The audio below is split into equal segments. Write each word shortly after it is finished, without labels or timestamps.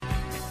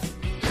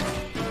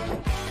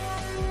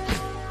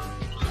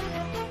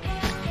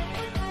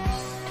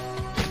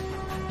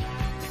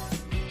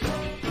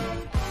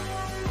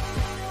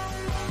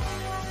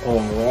All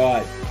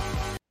right.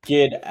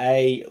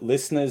 G'day,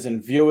 listeners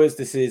and viewers.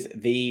 This is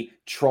the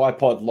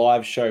Tripod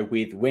Live Show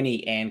with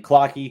Winnie and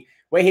Clarkey.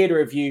 We're here to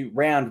review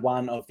round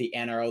one of the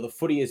NRL. The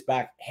footy is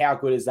back. How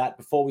good is that?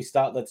 Before we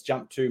start, let's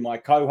jump to my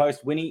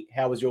co-host. Winnie,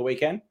 how was your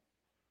weekend?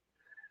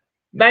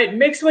 Mate,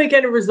 mixed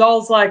weekend of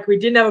results. Like, we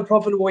didn't have a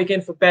profitable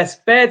weekend for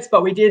best bets,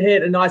 but we did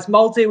hit a nice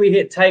multi. We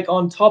hit take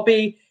on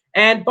Toppy,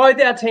 and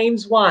both our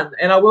teams won.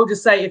 And I will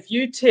just say, if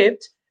you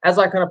tipped, as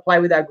I kind of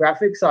play with our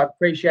graphics, I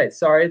appreciate,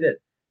 sorry, that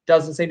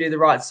doesn't seem to be the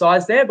right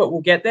size there, but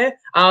we'll get there.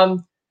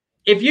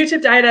 If you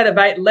tipped 8 out of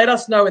 8, let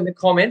us know in the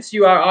comments.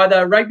 You are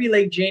either a rugby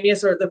league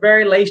genius, or at the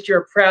very least,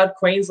 you're a proud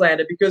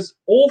Queenslander, because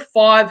all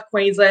 5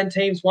 Queensland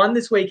teams won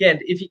this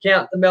weekend, if you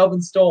count the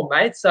Melbourne Storm,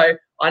 mate. So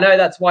I know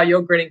that's why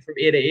you're grinning from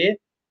ear to ear.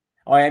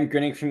 I am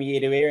grinning from ear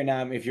to ear,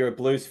 and if you're a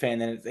Blues fan,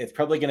 then it's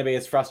probably going to be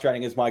as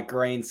frustrating as my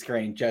green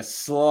screen,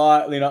 just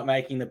slightly not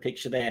making the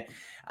picture there.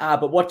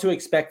 But what to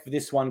expect for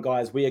this one,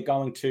 guys, we are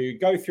going to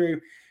go through,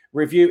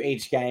 review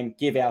each game,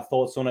 give our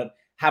thoughts on it,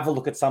 have a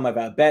look at some of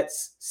our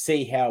bets,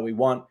 see how we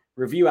want,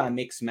 review our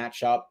mixed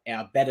matchup,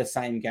 our better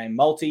same game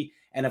multi,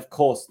 and of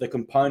course, the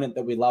component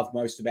that we love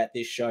most about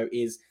this show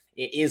is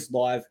it is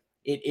live,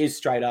 it is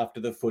straight after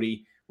the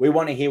footy. We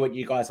want to hear what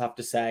you guys have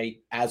to say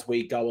as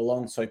we go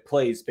along, so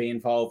please be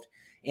involved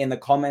in the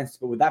comments.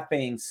 But with that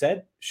being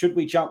said, should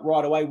we jump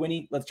right away,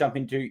 Winnie? Let's jump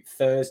into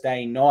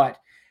Thursday night.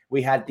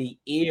 We had the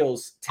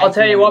Eels. I'll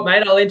tell you what,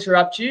 mate, I'll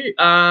interrupt you.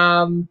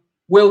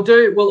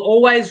 We'll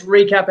always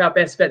recap our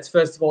best bets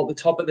first of all at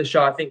the top of the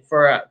show, I think,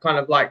 for kind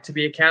of like to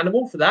be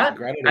accountable for that.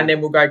 And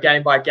then we'll go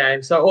game by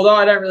game. So although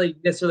I don't really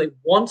necessarily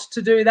want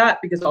to do that,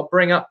 because I'll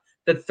bring up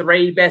the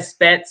 3 best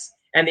bets,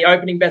 and the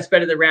opening best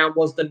bet of the round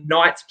was the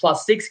Knights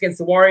 +6 against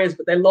the Warriors,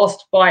 but they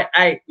lost by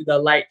 8 with a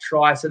late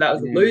try. So that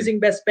was the losing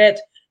best bet.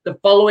 The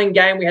following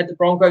game, we had the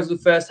Broncos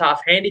with the first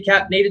half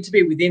handicap, needed to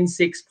be within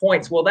 6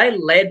 points. Well, they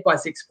led by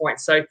 6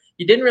 points. So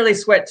you didn't really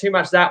sweat too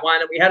much that one.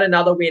 And we had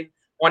another win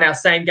on our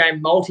same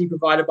game multi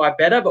provided by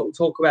Better, but we'll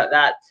talk about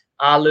that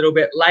a little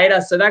bit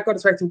later. So that got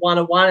us back to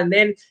 1-1. And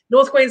then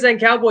North Queensland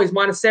Cowboys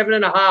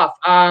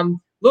 -7.5.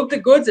 Looked the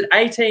goods at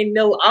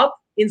 18-0 up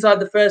inside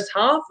the first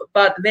half,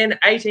 but then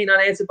 18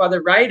 unanswered by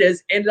the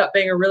Raiders. Ended up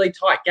being a really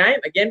tight game.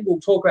 Again, we'll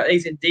talk about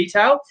these in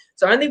detail.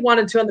 So only 1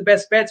 and 2 on the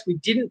best bets. We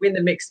didn't win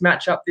the mixed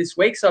matchup this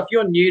week. So if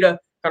you're new to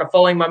kind of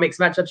following my mixed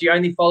matchups, you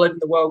only followed in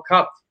the World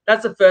Cup,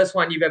 that's the first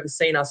one you've ever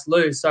seen us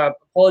lose. So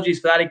apologies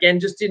for that. Again,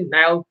 just didn't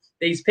nail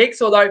these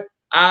picks, although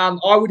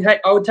I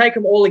would take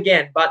them all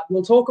again. But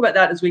we'll talk about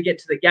that as we get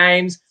to the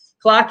games.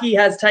 Clarkey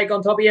has take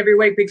on Toppy every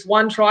week, picks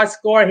 1 try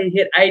scorer. He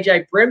hit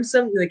AJ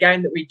Brimson in the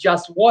game that we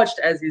just watched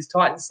as his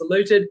Titans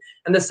saluted.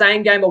 And the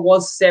same game, it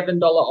was $7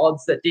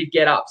 odds that did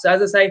get up. So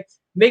as I say,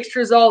 mixed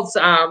results.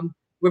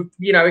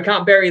 We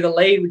can't bury the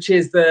lead, which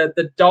is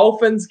the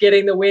Dolphins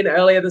getting the win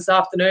earlier this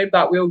afternoon.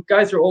 But we'll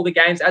go through all the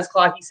games. As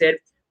Clarkey said,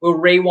 we'll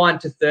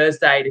rewind to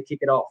Thursday to kick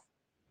it off.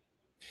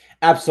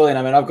 Absolutely.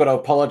 I mean, I've got to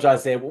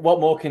apologize there. What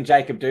more can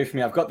Jacob do for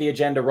me? I've got the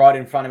agenda right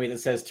in front of me that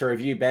says to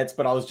review bets,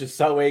 but I was just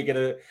so eager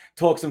to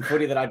talk some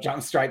footy that I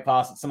jumped straight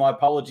past it. So my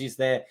apologies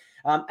there.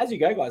 As you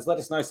go, guys, let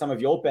us know some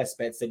of your best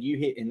bets that you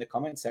hit in the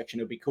comment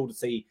section. It'd be cool to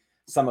see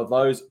some of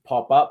those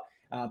pop up.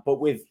 But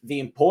with the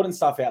important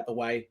stuff out the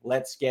way,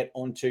 let's get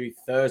on to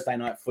Thursday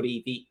night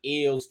footy. The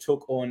Eels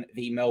took on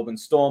the Melbourne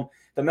Storm.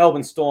 The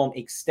Melbourne Storm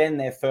extend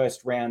their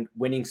first round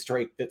winning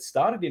streak that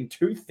started in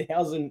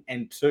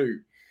 2002.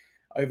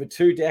 Over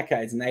 2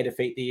 decades, and they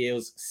defeat the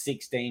Eels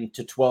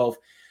 16-12.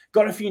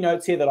 Got a few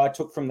notes here that I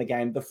took from the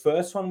game. The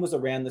first one was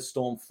around the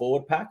Storm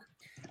forward pack.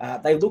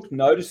 They looked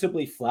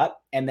noticeably flat,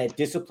 and their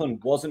discipline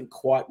wasn't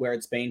quite where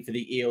it's been for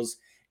the Eels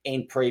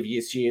in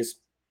previous years.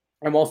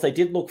 And whilst they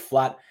did look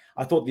flat,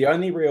 I thought the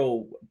only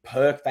real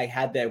perk they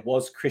had there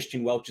was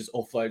Christian Welch's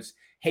offloads.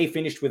 He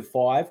finished with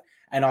 5.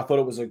 And I thought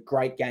it was a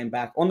great game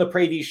back. On the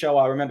preview show,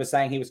 I remember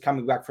saying he was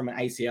coming back from an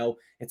ACL.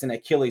 It's an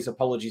Achilles.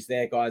 Apologies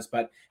there, guys.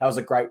 But that was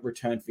a great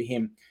return for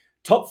him.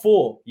 Top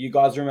 4, you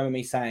guys remember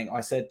me saying.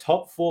 I said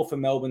top 4 for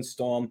Melbourne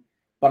Storm,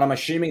 but I'm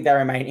assuming they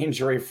remain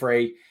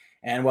injury-free.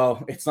 And,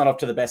 well, it's not off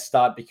to the best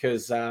start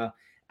because,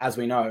 as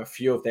we know, a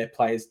few of their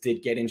players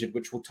did get injured,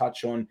 which we'll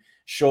touch on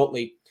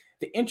shortly.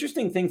 The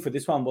interesting thing for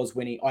this one was,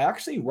 Winnie, I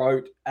actually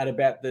wrote at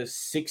about the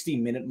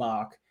 60-minute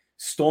mark,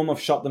 Storm have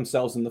shot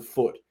themselves in the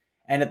foot.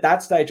 And at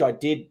that stage, I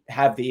did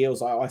have the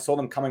Eels. I saw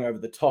them coming over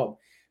the top.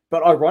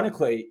 But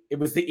ironically, it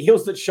was the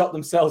Eels that shot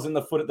themselves in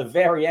the foot at the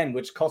very end,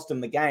 which cost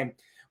them the game,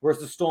 whereas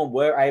the Storm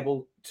were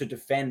able to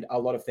defend a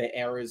lot of their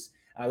errors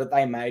that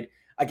they made.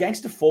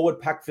 Against a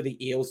forward pack for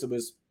the Eels,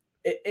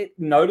 it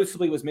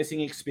noticeably was missing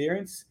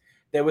experience.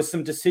 There was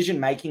some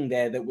decision-making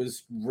there that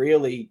was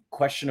really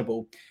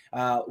questionable.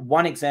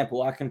 One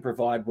example I can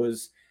provide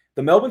was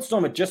the Melbourne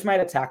Storm had just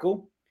made a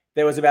tackle.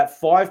 There was about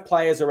 5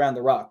 players around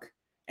the ruck.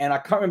 And I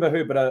can't remember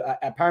who, but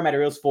a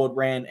Parramatta Eels forward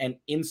ran an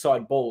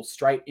inside ball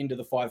straight into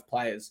the 5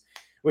 players,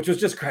 which was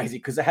just crazy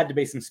because there had to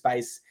be some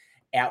space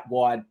out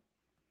wide.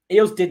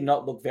 Eels did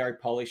not look very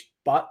polished,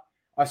 but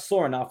I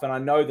saw enough, and I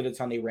know that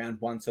it's only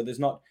round 1, so there's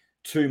not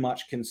too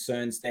much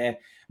concerns there.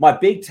 My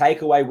big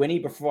takeaway, Winnie,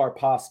 before I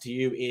pass to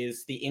you,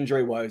 is the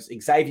injury woes.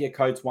 Xavier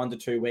Coates 1 to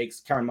 2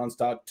 weeks, Karen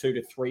Munster 2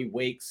 to 3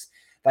 weeks.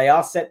 They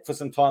are set for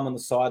some time on the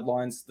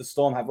sidelines. The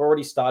Storm have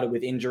already started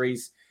with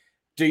injuries.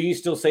 Do you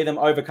still see them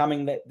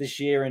overcoming that this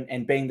year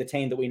and being the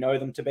team that we know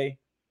them to be?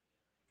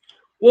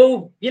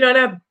 Well, in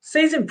our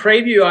season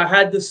preview, I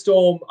had the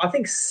Storm, I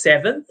think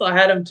 7th. I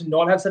had them to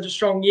not have such a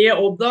strong year.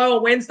 Although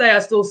on Wednesday, I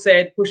still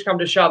said, push come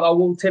to shove, I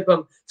will tip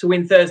them to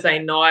win Thursday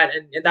night.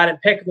 And that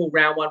impeccable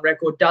round 1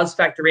 record does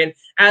factor in,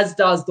 as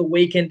does the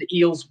weekend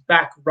Eels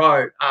back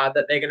row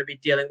that they're going to be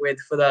dealing with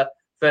for the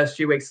first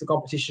few weeks of the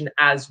competition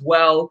as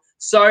well.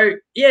 So,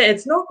 yeah,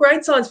 it's not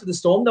great signs for the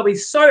Storm. They'll be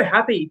so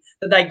happy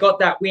that they got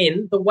that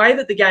win. The way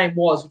that the game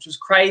was, which was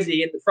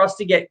crazy, and for us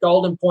to get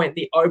Golden Point,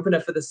 the opener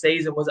for the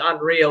season, was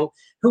unreal.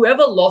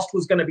 Whoever lost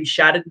was going to be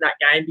shattered in that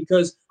game,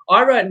 because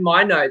I wrote in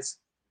my notes,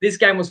 this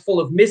game was full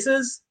of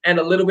misses and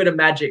a little bit of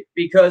magic,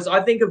 because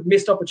I think of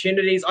missed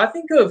opportunities. I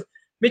think of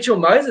Mitchell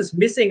Moses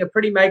missing a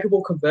pretty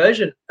makeable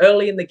conversion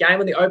early in the game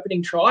on the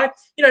opening try.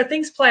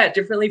 Things play out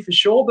differently for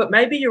sure, but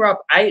maybe you're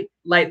up 8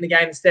 late in the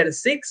game instead of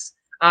 6.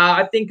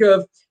 I think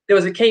of there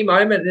was a key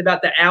moment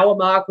about the hour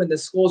mark when the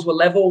scores were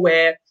level,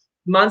 where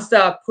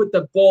Munster put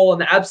the ball on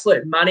the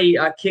absolute money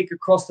kick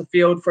across the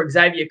field for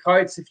Xavier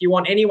Coates. If you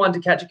want anyone to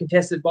catch a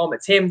contested bomb,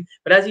 it's him.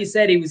 But as you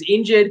said, he was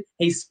injured.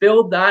 He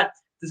spilled that.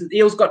 The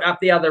Eels got up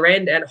the other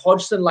end, and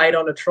Hodgson laid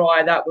on a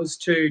try. That was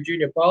to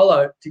Junior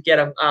Paulo to get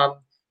him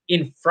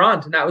in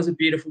front, and that was a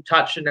beautiful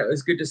touch, and it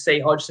was good to see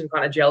Hodgson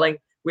kind of gelling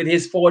with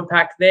his forward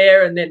pack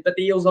there. But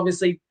the Eels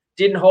obviously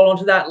didn't hold on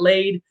to that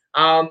lead,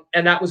 and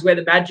that was where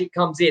the magic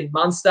comes in.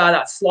 Munster,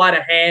 that sleight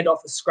of hand off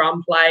a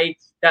scrum play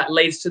that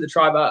leads to the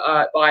try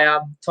by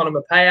Tonu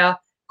Mapea.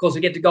 Of course, we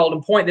get to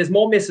Golden Point. There's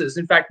more misses.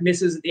 In fact,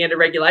 misses at the end of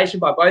regulation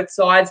by both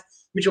sides.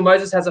 Mitchell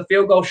Moses has a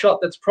field goal shot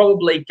that's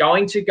probably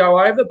going to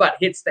go over, but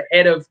hits the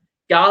head of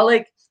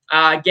Garlick.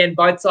 Again,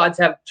 both sides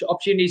have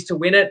opportunities to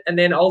win it. And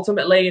then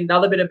ultimately,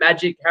 another bit of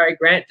magic, Harry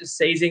Grant just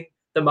seizing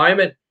the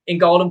moment in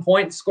Golden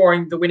Point,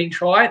 scoring the winning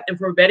try. And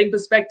from a betting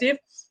perspective,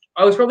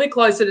 I was probably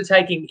closer to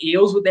taking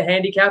Eels with the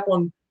handicap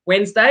on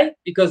Wednesday,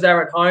 because they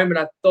were at home and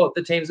I thought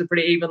the teams were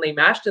pretty evenly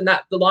matched, and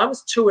that the line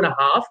was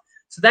 2.5.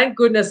 So thank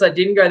goodness I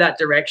didn't go that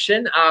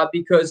direction,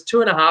 because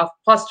 2.5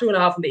 plus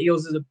 2.5 on the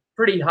Eels is a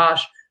pretty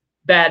harsh,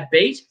 bad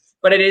beat.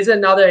 But it is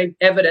another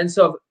evidence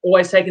of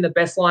always taking the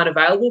best line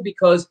available,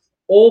 because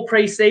all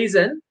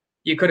pre-season,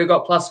 you could have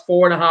got plus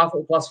 4.5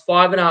 or plus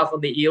 5.5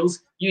 on the Eels.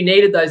 You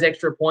needed those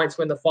extra points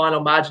when the final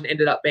margin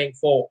ended up being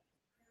 4.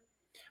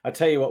 I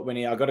tell you what,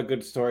 Winnie, I got a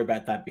good story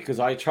about that, because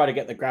I try to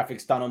get the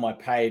graphics done on my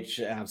page.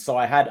 So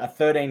I had a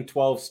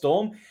 13-12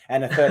 Storm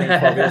and a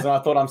 13-12 Eels, and I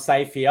thought I'm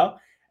safe here.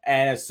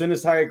 And as soon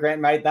as Harry Grant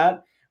made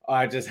that,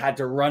 I just had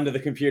to run to the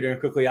computer and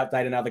quickly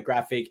update another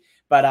graphic.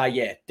 But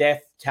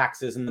death,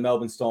 taxes, and the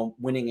Melbourne Storm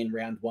winning in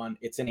round 1.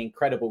 It's an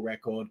incredible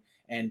record,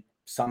 and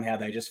somehow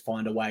they just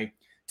find a way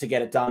to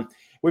get it done.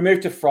 We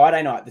move to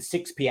Friday night, the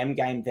 6 p.m.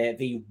 game there.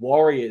 The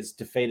Warriors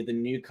defeated the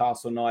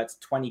Newcastle Knights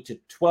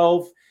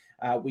 20-12.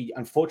 We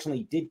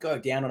unfortunately did go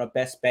down on a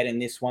best bet in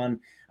this one.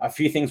 A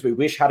few things we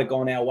wish had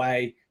gone our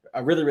way.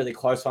 A really, really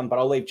close one, but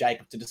I'll leave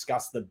Jacob to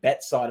discuss the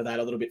bet side of that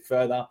a little bit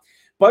further.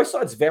 Both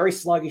sides very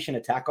sluggish in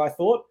attack, I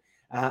thought.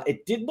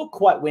 It did look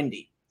quite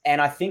windy,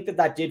 and I think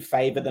that did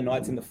favour the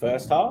Knights in the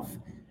first half.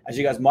 As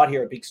you guys might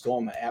hear a big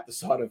storm out the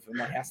side of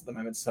my house at the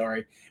moment,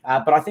 sorry.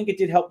 But I think it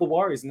did help the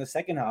Warriors in the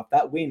second half.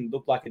 That win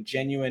looked like a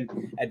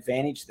genuine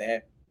advantage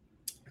there.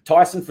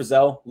 Tyson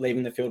Frizzell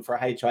leaving the field for a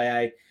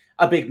HIA,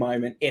 a big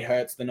moment. It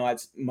hurts the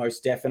Knights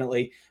most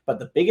definitely. But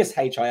the biggest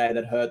HIA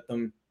that hurt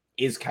them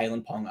is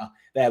Kalyn Ponga.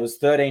 There was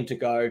 13 to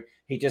go.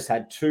 He just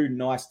had 2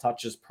 nice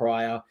touches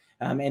prior.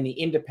 And the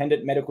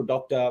independent medical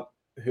doctor,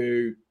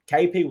 who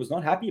KP was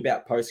not happy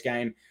about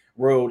post-game,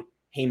 ruled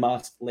he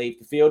must leave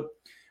the field.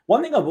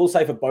 One thing I will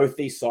say for both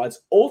these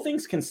sides, all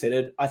things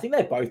considered, I think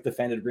they both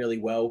defended really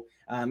well.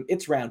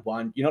 It's round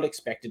 1. You're not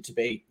expected to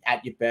be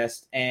at your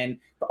best. And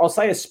I'll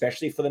say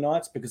especially for the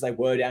Knights, because they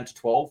were down to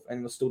 12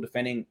 and were still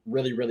defending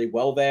really, really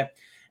well there.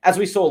 As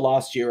we saw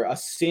last year, a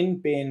sin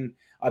bin,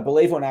 I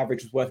believe on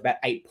average, was worth about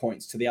 8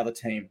 points to the other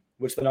team,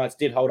 which the Knights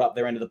did hold up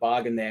their end of the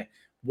bargain there.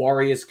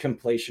 Warriors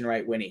completion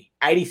rate, Winnie,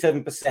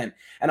 87%.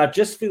 And I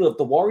just feel if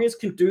the Warriors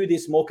can do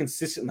this more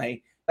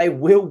consistently, they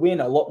will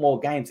win a lot more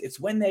games. It's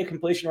when their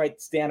completion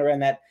rate's down around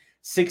that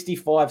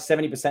 65,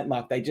 70%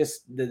 mark. They're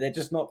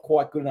just not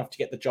quite good enough to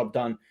get the job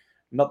done.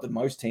 Not that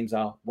most teams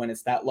are when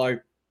it's that low.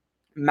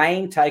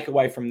 Main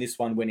takeaway from this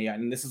one, Winnie,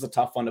 and this is a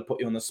tough one to put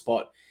you on the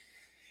spot.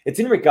 It's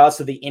in regards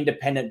to the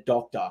independent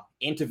doctor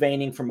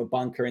intervening from a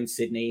bunker in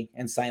Sydney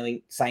and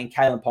saying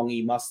Kalyn Ponga,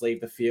 you must leave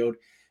the field.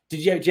 Do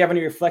you have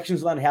any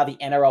reflections on how the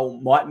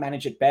NRL might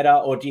manage it better?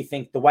 Or do you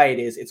think the way it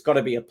is, it's got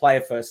to be a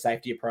player-first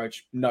safety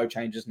approach, no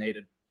changes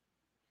needed?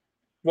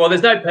 Well,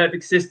 there's no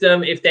perfect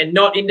system. If they're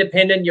not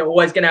independent, you're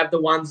always going to have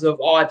the ones of,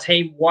 a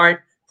team won't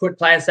put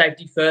player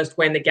safety first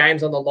when the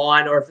game's on the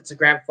line or if it's a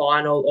grand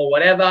final or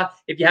whatever.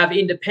 If you have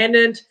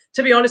independent,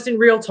 to be honest, in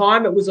real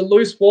time, it was a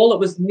loose ball. It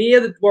was near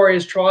the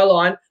Warriors try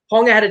line.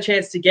 Ponga had a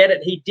chance to get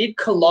it. He did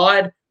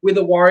collide with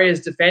a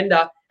Warriors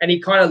defender, and he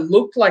kind of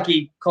looked like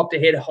he copped a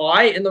head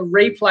high. In the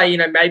replay,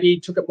 maybe he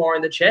took it more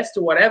in the chest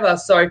or whatever.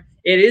 So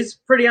it is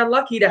pretty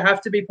unlucky to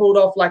have to be pulled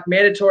off like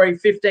mandatory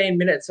 15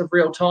 minutes of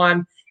real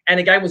time. And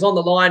the game was on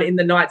the line in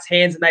the Knights'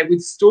 hands, and they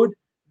withstood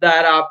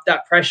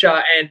that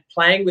pressure and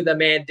playing with a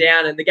man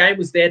down, and the game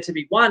was there to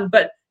be won.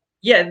 But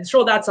yeah,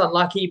 sure, that's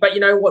unlucky. But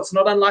what's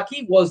not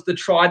unlucky was the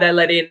try they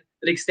let in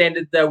that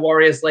extended the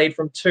Warriors' lead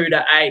from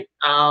 2-8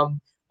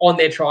 on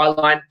their try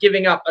line,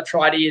 giving up a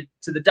try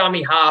to the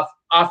dummy half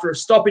after a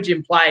stoppage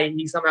in play.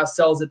 He somehow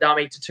sells a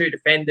dummy to two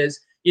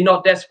defenders. You're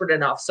not desperate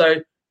enough. So,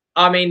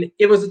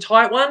 it was a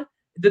tight one.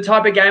 The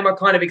type of game I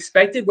kind of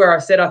expected, where I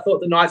said I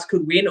thought the Knights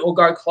could win or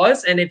go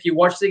close. And if you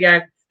watch the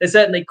game, they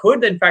certainly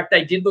could. In fact,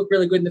 they did look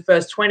really good in the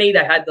first 20.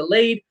 They had the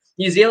lead.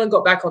 New Zealand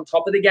got back on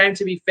top of the game,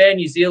 to be fair.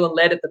 New Zealand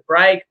led at the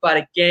break. But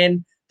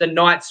again, the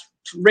Knights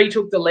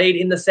retook the lead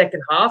in the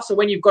second half. So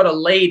when you've got a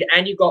lead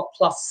and you've got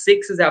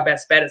 +6 as our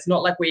best bet, it's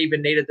not like we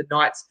even needed the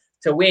Knights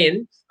to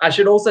win. I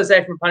should also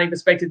say, from a punting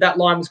perspective, that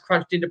line was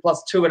crunched into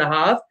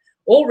 +2.5.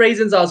 All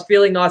reasons I was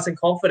feeling nice and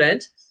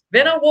confident.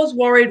 Then I was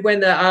worried when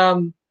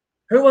the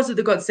who was it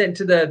that got sent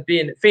to the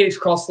bin? Phoenix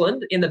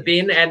Crossland in the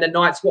bin, and the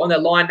Knights were on their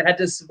line. They had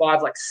to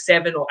survive like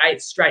 7 or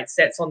 8 straight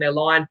sets on their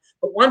line.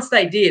 But once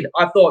they did,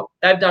 I thought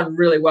they've done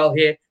really well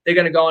here. They're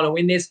going to go on and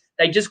win this.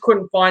 They just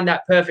couldn't find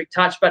that perfect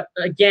touch. But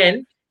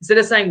again, instead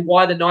of saying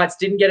why the Knights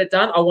didn't get it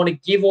done, I want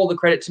to give all the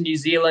credit to New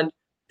Zealand.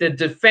 The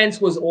defense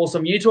was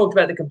awesome. You talked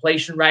about the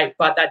completion rate,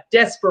 but that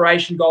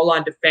desperation goal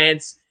line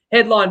defense,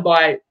 headlined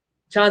by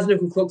Charnze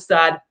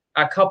Nicoll-Klokstad,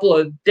 a couple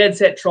of dead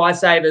set try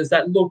savers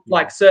that looked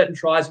like certain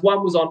tries.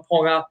 One was on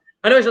Ponga.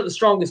 I know he's not the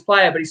strongest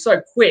player, but he's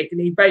so quick, and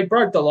he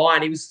broke the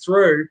line. He was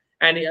through,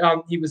 and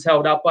he was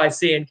held up by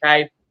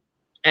CNK.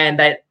 And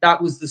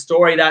that was the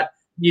story, that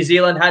New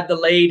Zealand had the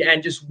lead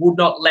and just would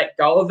not let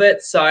go of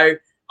it. So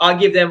I'll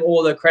give them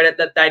all the credit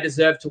that they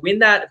deserve to win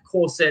that. Of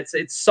course,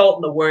 it's salt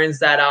in the wounds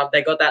that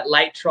they got that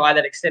late try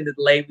that extended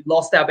the lead. We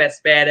lost our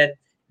best bet, and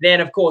then,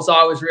 of course,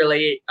 I was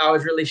really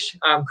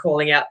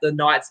calling out the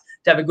Knights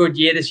to have a good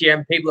year this year,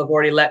 and people have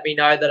already let me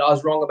know that I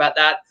was wrong about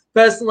that.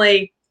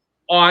 Personally,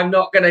 I'm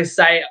not going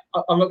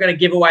to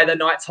give away the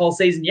Knights' whole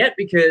season yet,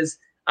 because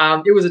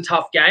it was a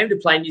tough game to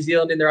play New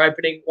Zealand in their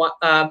opening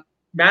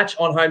match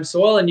on home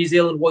soil, and New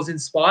Zealand was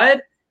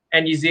inspired,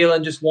 and New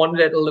Zealand just wanted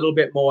it a little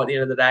bit more at the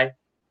end of the day.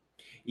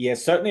 Yeah,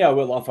 certainly I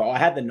will offer. I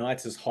had the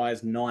Knights as high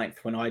as 9th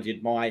when I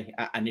did my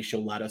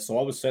initial ladder, so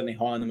I was certainly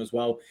high on them as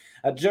well.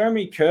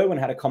 Jeremy Kerwin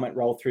had a comment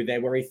roll through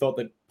there where he thought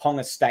that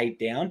Ponga stayed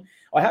down.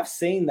 I have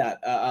seen that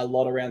a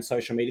lot around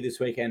social media this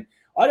weekend.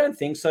 I don't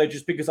think so,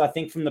 just because I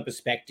think from the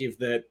perspective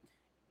that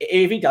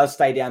if he does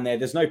stay down there,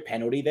 there's no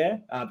penalty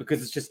there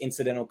because it's just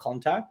incidental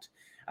contact.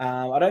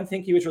 I don't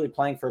think he was really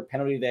playing for a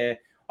penalty there.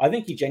 I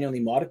think he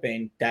genuinely might have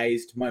been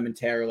dazed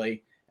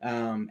momentarily.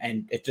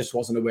 And it just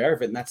wasn't aware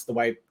of it. And that's the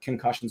way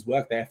concussions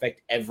work. They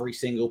affect every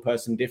single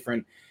person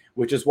different,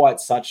 which is why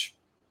it's such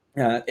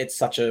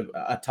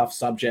a tough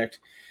subject.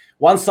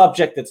 One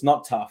subject that's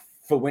not tough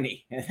for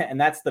Winnie, and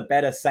that's the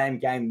better same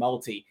game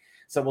multi.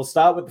 So we'll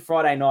start with the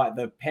Friday night.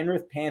 The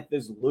Penrith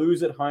Panthers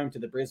lose at home to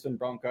the Brisbane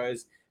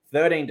Broncos,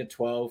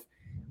 13-12.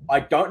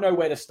 I don't know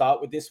where to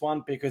start with this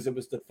one, because it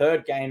was the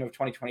third game of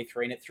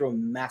 2023 and it threw a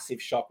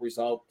massive shock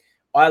result.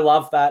 I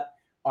love that.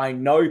 I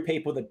know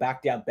people that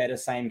backed our better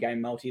same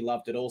game multi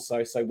loved it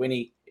also. So,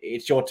 Winnie,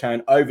 it's your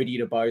turn. Over to you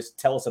to boast.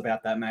 Tell us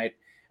about that, mate.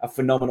 A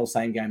phenomenal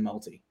same game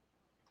multi.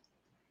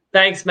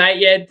 Thanks, mate.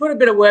 Yeah, put a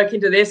bit of work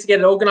into this to get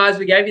it organised.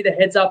 We gave you the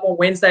heads up on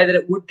Wednesday that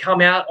it would come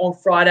out on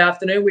Friday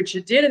afternoon, which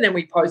it did, and then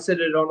we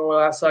posted it on all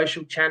our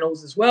social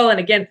channels as well.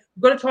 And again,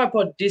 we've got a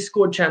Tripod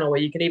Discord channel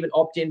where you can even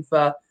opt in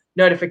for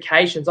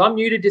notifications. I'm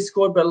new to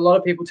Discord, but a lot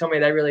of people tell me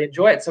they really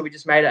enjoy it, so we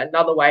just made it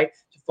another way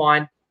to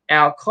find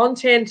our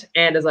content.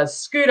 And as I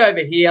scoot over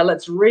here,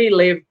 let's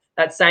relive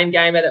that same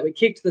gamer that we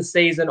kicked the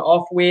season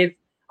off with.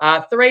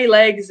 3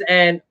 legs,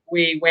 and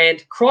we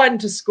went Crichton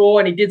to score,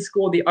 and he did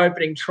score the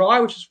opening try,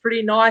 which was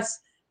pretty nice.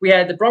 We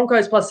had the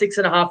Broncos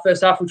 +6.5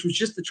 first half, which was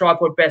just the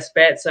Tripod best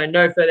bet, so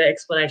no further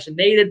explanation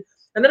needed.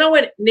 And then I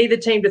went neither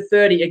team to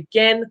 30,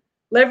 again,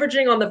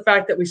 leveraging on the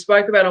fact that we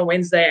spoke about on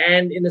Wednesday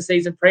and in the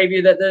season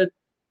preview that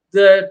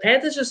the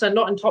Panthers just are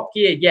not in top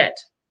gear yet.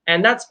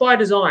 And that's by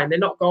design. They're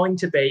not going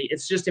to be.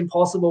 It's just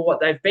impossible what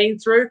they've been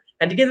through.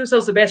 And to give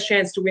themselves the best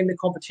chance to win the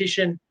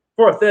competition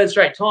for a third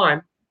straight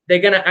time, they're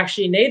going to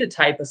actually need to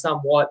taper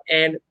somewhat.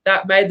 And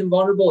that made them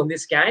vulnerable in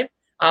this game,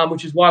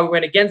 which is why we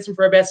went against them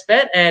for a best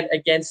bet and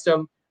against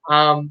them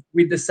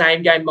with the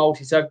same game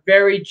multi. So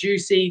very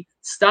juicy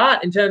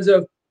start in terms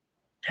of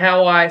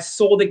how I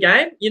saw the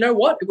game. You know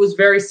what? It was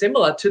very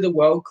similar to the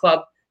World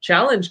Club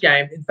Challenge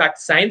game. In fact,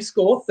 same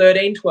score,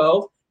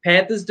 13-12.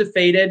 Panthers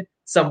defeated,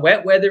 some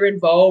wet weather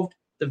involved,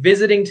 the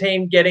visiting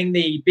team getting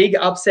the big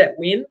upset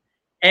win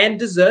and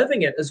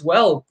deserving it as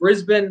well.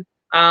 Brisbane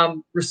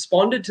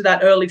responded to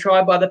that early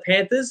try by the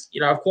Panthers.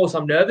 Of course,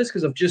 I'm nervous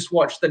because I've just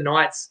watched the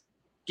Knights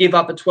give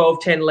up a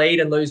 12-10 lead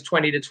and lose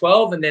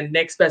 20-12. And then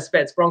next best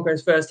bet's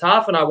Broncos first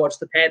half. And I watched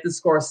the Panthers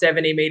score a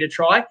 70-metre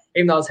try,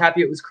 even though I was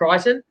happy it was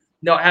Crichton.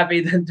 Not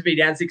happy to be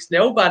down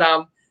 6-0.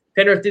 But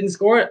Penrith didn't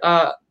score it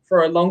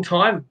for a long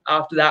time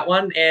after that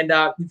one. And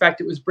in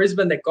fact, it was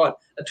Brisbane that got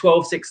a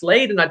 12-6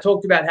 lead. And I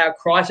talked about how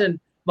Crichton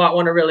might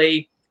want to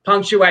really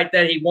punctuate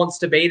that he wants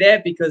to be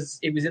there because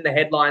it was in the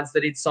headlines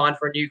that he'd signed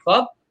for a new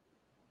club.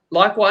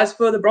 Likewise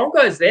for the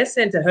Broncos, their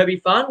centre, Herbie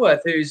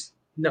Farnworth, who's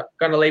not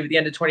going to leave at the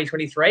end of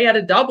 2023, had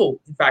a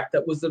double. In fact,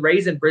 that was the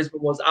reason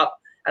Brisbane was up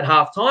at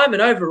halftime.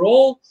 And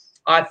overall,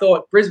 I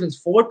thought Brisbane's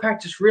forward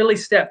pack just really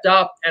stepped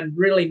up and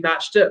really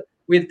matched it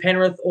with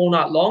Penrith all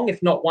night long,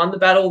 if not won the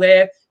battle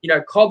there.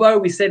 Cobbo,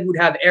 we said would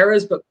have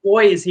errors, but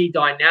boy, is he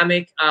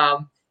dynamic.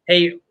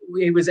 He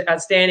was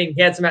outstanding.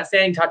 He had some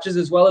outstanding touches,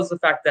 as well as the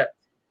fact that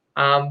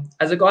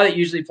as a guy that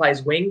usually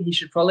plays wing, he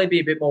should probably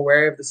be a bit more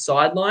wary of the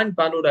sideline,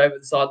 bundled over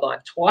the sideline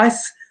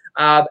twice.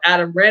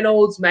 Adam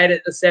Reynolds made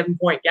it a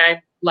 7-point game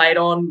late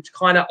on, which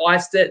kind of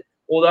iced it.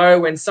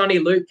 Although when Sonny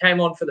Luke came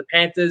on for the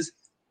Panthers,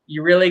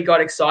 you really got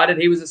excited.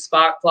 He was a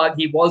spark plug.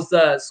 He was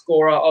the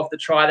scorer of the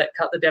try that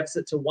cut the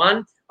deficit to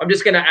 1. I'm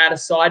just going to add a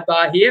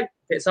sidebar here.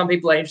 Some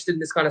people are interested in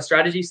this kind of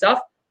strategy stuff.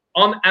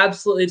 I'm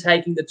absolutely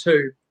taking the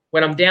 2.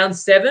 When I'm down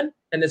 7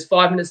 and there's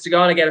 5 minutes to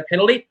go and I get a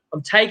penalty,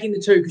 I'm taking the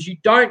 2 because you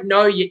don't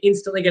know you're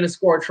instantly going to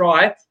score a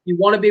try. You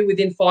want to be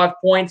within 5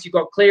 points. You've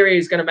got Cleary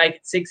who's going to make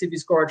it 6 if you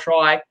score a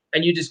try,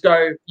 and you just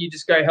go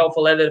hell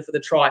for leather for the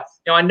try.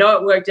 Now, I know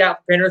it worked out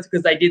for Penrith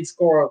because they did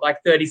score like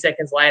 30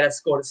 seconds later,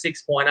 scored a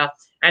 6-pointer.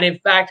 And in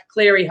fact,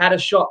 Cleary had a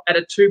shot at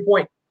a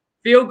 2-point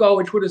field goal,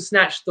 which would have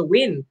snatched the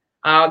win,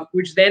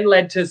 which then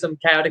led to some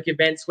chaotic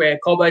events where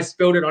Cobbo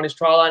spilled it on his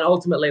try line.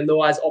 Ultimately,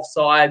 Luai's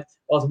offside.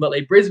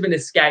 Ultimately, Brisbane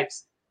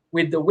escapes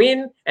with the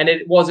win, and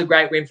it was a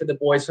great win for the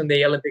boys from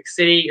the Olympic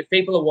City. If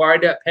people are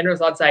worried about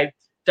Penrith, I'd say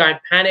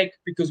don't panic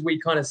because we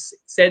kind of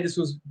said this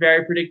was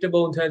very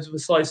predictable in terms of a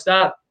slow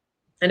start.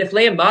 And if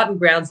Liam Martin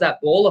grounds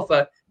that ball off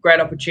a great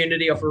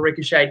opportunity off a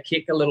ricocheted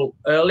kick a little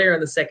earlier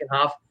in the second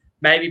half,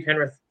 maybe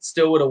Penrith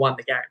still would have won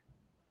the game.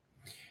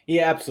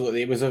 Yeah,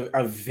 absolutely. It was a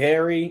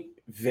very,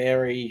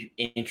 very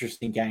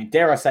interesting game.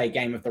 Dare I say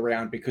game of the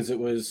round, because it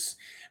was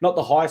not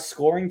the highest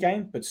scoring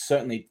game, but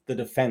certainly the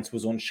defense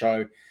was on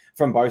show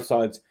from both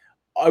sides.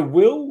 I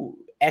will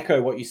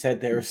echo what you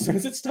said there. As soon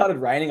as it started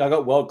raining, I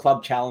got World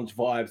Club Challenge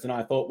vibes, and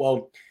I thought,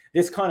 well,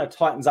 this kind of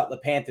tightens up the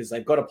Panthers.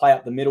 They've got to play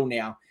up the middle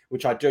now,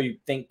 which I do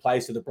think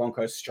plays to the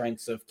Broncos'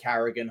 strengths of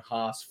Carrigan,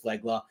 Haas,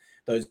 Flegler,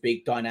 those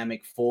big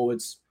dynamic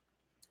forwards.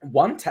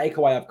 One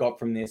takeaway I've got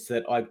from this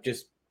that I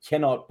just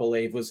cannot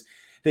believe was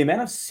the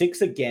amount of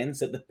 6 agains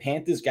that the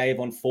Panthers gave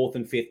on 4th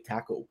and 5th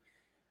tackle.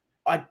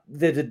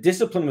 The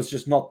discipline was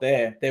just not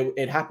there.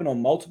 It happened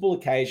on multiple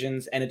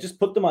occasions, and it just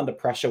put them under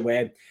pressure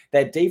where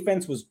their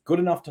defense was good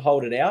enough to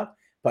hold it out,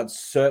 but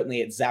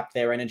certainly it zapped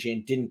their energy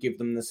and didn't give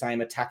them the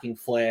same attacking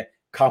flair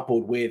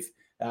coupled with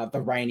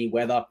the rainy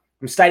weather.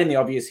 I'm stating the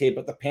obvious here,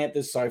 but the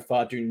Panthers so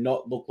far do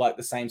not look like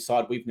the same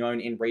side we've known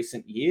in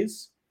recent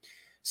years.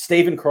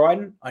 Stephen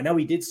Crichton, I know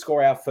he did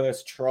score our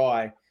first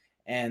try,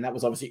 and that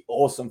was obviously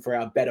awesome for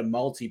our better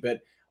multi,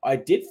 but I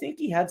did think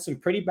he had some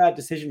pretty bad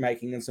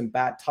decision-making and some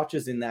bad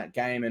touches in that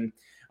game. And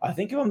I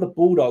think if I'm the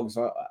Bulldogs,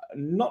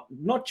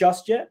 not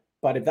just yet,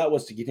 but if that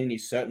was to continue,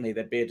 certainly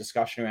there'd be a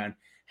discussion around,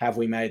 have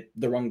we made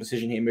the wrong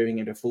decision here moving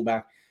into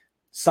fullback?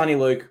 Sonny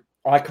Luke,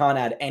 I can't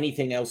add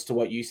anything else to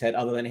what you said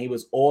other than he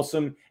was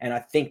awesome. And I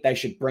think they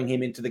should bring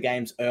him into the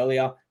games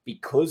earlier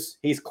because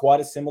he's quite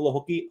a similar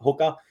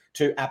hooker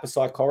to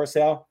Apisai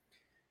Coruscant.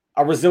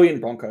 A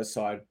resilient Broncos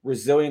side,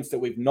 resilience that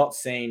we've not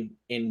seen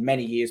in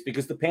many years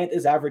because the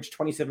Panthers averaged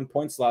 27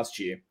 points last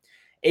year.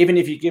 Even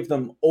if you give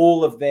them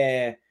all of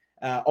their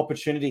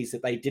opportunities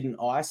that they didn't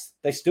ice,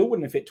 they still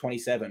wouldn't have hit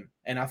 27.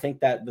 And I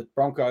think that the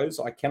Broncos,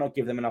 I cannot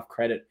give them enough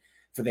credit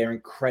for their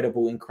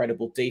incredible,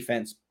 incredible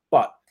defense.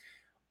 But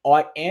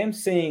I am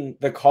seeing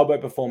the Cobbo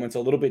performance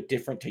a little bit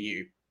different to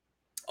you.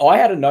 I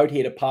had a note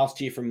here to pass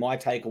to you from my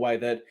takeaway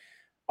that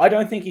I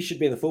don't think he should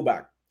be the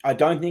fullback. I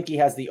don't think he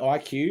has the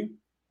IQ,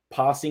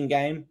 passing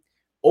game,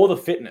 or the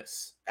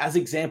fitness, as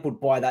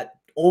exampled by that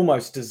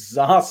almost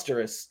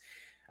disastrous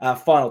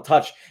final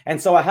touch.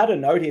 And so I had a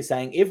note here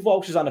saying, if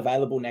Walsh is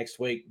unavailable next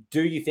week,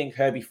 do you think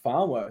Herbie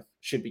Farnworth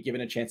should be given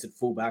a chance at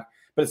fullback?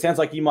 But it sounds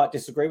like you might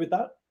disagree with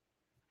that.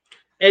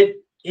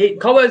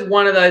 Cobbo's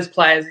one of those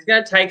players. He's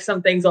going to take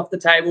some things off the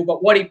table,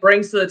 but what he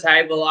brings to the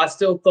table, I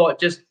still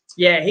thought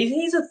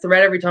he's a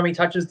threat every time he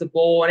touches the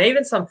ball, and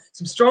even some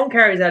strong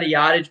carries out of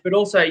yardage, but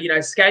also,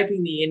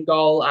 escaping the in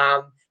goal,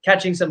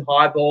 catching some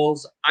high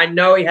balls. I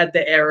know he had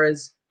the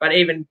errors, but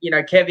even,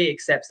 Kevy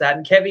accepts that.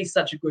 And Kevy's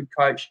such a good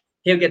coach.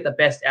 He'll get the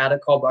best out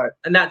of Cobbo.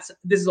 And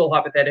this is all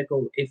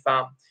hypothetical if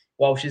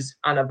Walsh is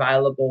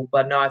unavailable.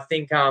 But no, I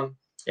think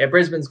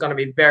Brisbane's going to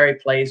be very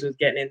pleased with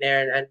getting in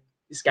there and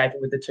escaping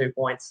with the 2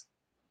 points.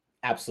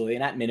 Absolutely.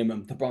 And at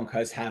minimum, the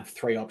Broncos have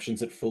 3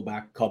 options at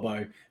fullback,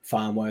 Cobbo,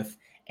 Farnworth,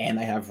 and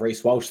they have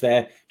Reece Walsh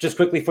there. Just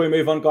quickly before we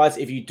move on, guys,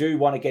 if you do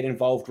want to get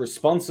involved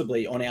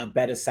responsibly on our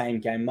Better Same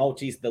Game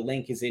multis, the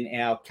link is in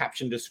our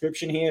caption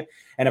description here.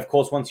 And of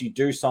course, once you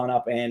do sign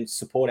up and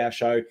support our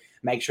show,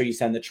 make sure you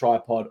send the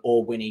Tripod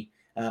or Winnie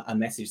a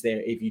message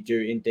there if you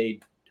do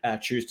indeed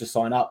choose to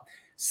sign up.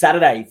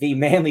 Saturday, the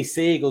Manly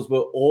Sea Eagles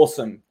were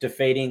awesome,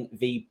 defeating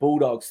the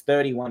Bulldogs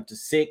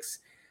 31-6. I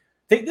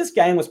think this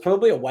game was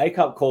probably a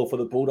wake-up call for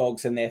the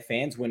Bulldogs and their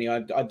fans, Winnie. I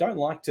don't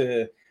like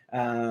to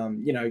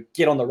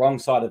get on the wrong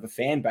side of a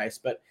fan base,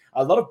 but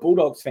a lot of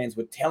Bulldogs fans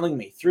were telling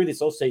me through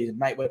this all season,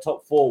 mate, we're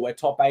top 4, we're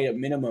top 8 at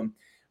minimum.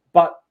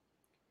 But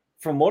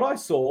from what I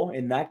saw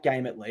in that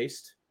game, at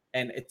least,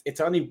 and it's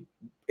only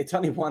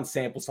one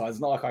sample size.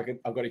 It's not like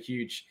I've got a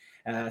huge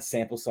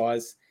sample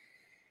size.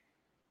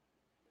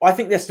 I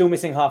think they're still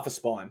missing half a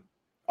spine.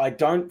 I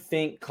don't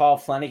think Kyle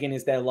Flanagan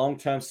is their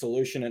long-term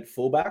solution at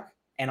fullback,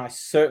 and I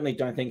certainly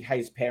don't think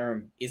Hayes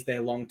Perham is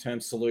their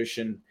long-term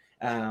solution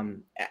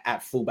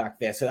at fullback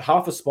there. So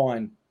half a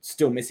spine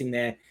still missing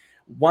there.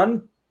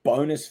 One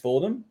bonus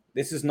for them.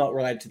 This is not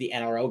related to the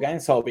NRL game,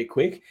 so I'll be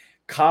quick.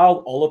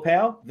 Carl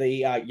Olapau,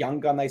 the young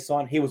gun they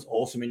signed, he was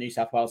awesome in New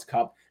South Wales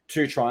Cup.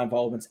 2 try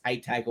involvements,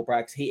 8 tackle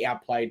breaks. He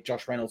outplayed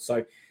Josh Reynolds.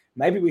 So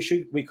maybe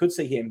we could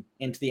see him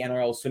into the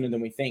NRL sooner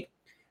than we think.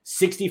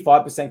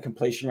 65%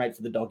 completion rate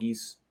for the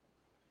Doggies.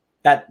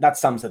 That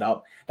sums it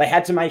up. They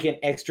had to make an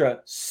extra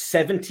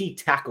 70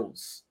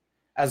 tackles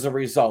as a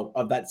result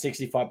of that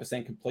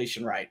 65%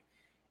 completion rate.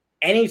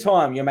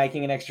 Anytime you're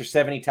making an extra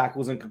 70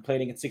 tackles and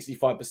completing at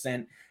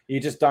 65%, you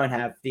just don't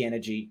have the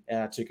energy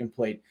to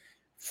complete.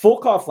 For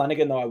Kyle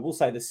Flanagan, though, I will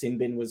say the sin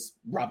bin was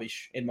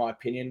rubbish, in my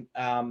opinion.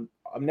 I'm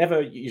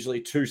never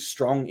usually too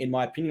strong in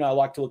my opinion. I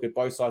like to look at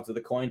both sides of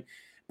the coin,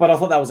 but I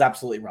thought that was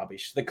absolutely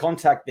rubbish. The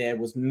contact there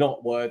was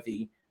not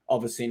worthy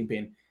of a sin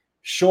bin.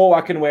 Sure,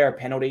 I can wear a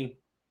penalty.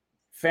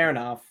 Fair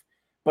enough.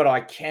 But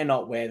I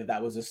cannot wear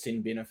that was a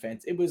sin bin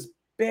offense. It was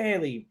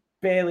barely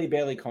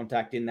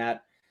contact in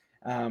that.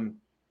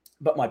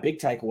 But my big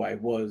takeaway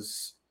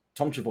was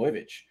Tom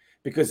Trbojevic,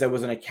 because there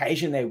was an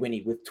occasion there,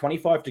 Winnie, with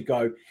 25 to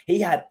go.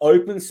 He had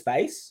open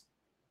space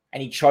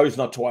and he chose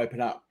not to open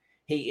up.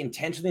 He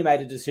intentionally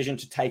made a decision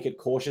to take it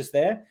cautious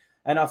there.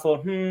 And I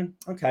thought,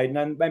 okay,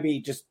 no, maybe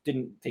he just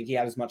didn't think he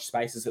had as much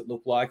space as it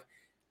looked like.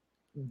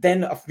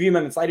 Then a few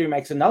moments later, he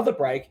makes another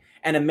break,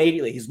 and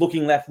immediately he's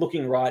looking left,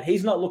 looking right.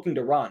 He's not looking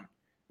to run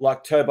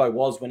like Turbo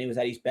was when he was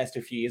at his best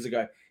a few years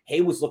ago.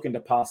 He was looking to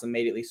pass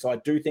immediately. So I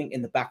do think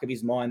in the back of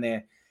his mind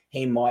there,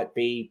 he might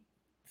be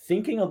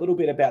thinking a little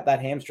bit about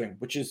that hamstring,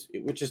 which is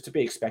to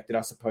be expected,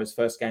 I suppose,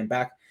 first game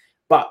back.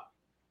 But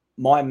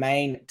my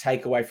main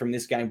takeaway from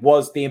this game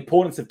was the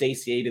importance of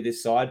DCE to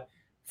this side.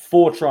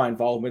 4 try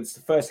involvements,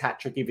 the first hat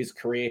trick of his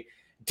career.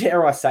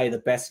 Dare I say the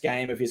best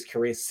game of his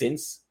career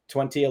since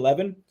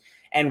 2011.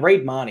 And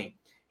Reed Mahoney,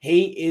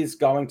 he is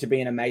going to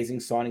be an amazing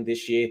signing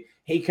this year.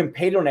 He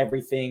competed on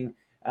everything,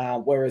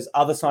 whereas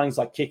other signings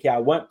like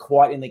Kikau weren't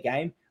quite in the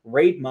game.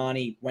 Reed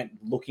Mahoney went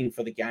looking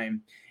for the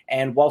game.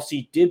 And whilst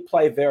he did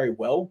play very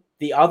well,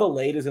 the other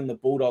leaders in the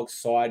Bulldogs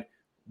side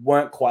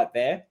weren't quite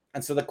there.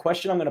 And so the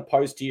question I'm going to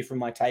pose to you from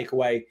my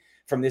takeaway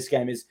from this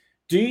game is,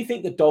 do you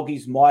think the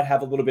Doggies might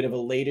have a little bit of a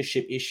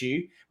leadership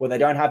issue where they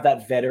don't have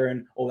that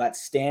veteran or that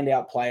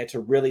standout player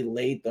to really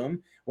lead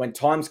them? When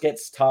times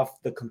gets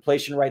tough, the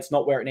completion rate's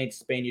not where it needs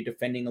to be and you're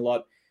defending a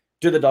lot.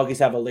 Do the Doggies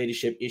have a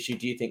leadership issue,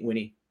 do you think,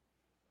 Winnie?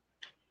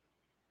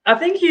 I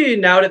think you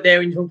nailed it there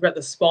when you talked about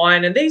the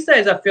spine. And these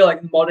days, I feel like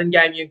in the modern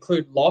game, you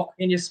include lock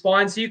in your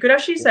spine. So you could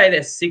actually say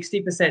they're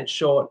 60%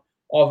 short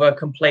of a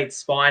complete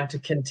spine to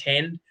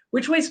contend,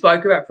 which we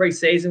spoke about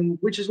pre-season,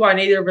 which is why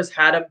neither of us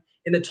had them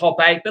in the top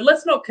 8. But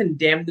let's not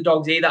condemn the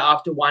Dogs either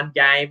after one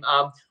game.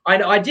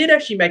 I did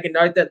actually make a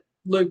note that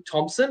Luke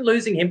Thompson,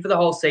 losing him for the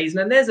whole season,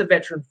 and there's a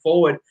veteran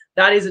forward,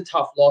 that is a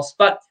tough loss.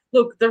 But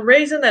look, the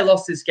reason they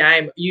lost this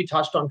game, you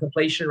touched on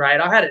completion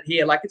rate. I had it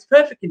here. Like, it's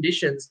perfect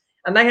conditions,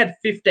 and they had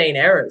 15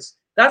 errors.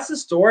 That's the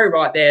story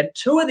right there.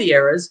 2 of the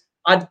errors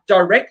are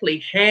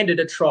directly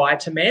handed a try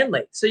to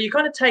Manly. So you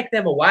kind of take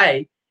them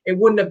away, it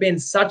wouldn't have been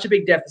such a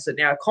big deficit.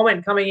 Now, a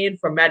comment coming in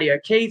from Matty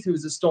O'Keefe, who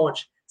was a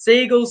staunch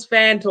Seagulls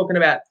fan, talking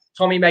about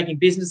Tommy making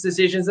business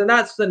decisions, and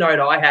that's the note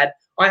I had.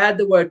 I had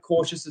the word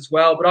cautious as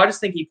well, but I just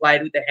think he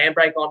played with the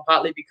handbrake on,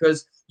 partly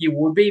because you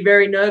would be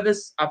very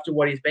nervous after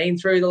what he's been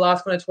through the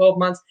last 12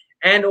 months,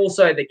 and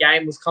also the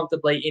game was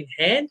comfortably in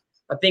hand.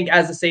 I think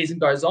as the season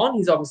goes on,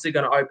 he's obviously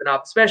going to open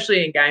up,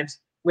 especially in games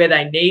where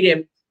they need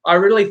him. I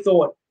really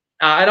thought,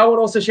 and I would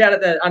also shout at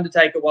the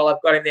Undertaker while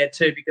I've got him there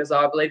too, because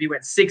I believe he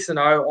went 6-0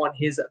 on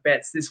his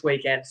bets this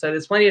weekend. So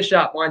there's plenty of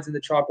sharp minds in the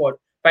Tripod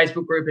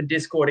Facebook group and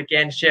Discord,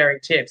 again, sharing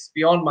tips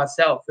beyond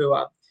myself, who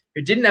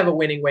didn't have a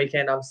winning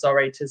weekend, I'm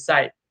sorry to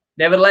say.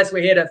 Nevertheless,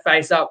 we're here to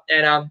face up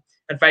and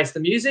face the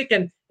music.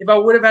 And if I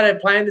would have had a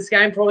play in this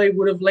game, probably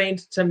would have leaned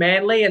to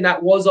Manly, and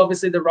that was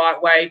obviously the right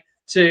way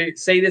to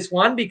see this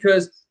one,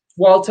 because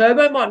while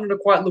Turbo might not have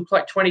quite looked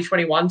like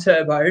 2021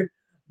 Turbo,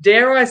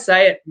 dare I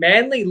say it,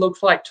 Manly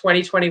looked like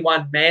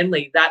 2021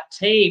 Manly, that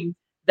team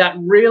that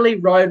really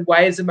rode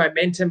waves of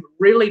momentum,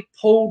 really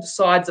pulled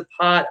sides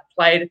apart,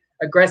 played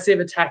aggressive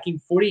attacking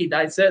footy.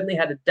 They certainly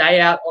had a day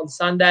out on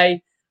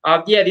Sunday.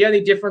 The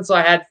only difference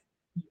I had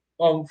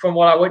from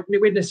what I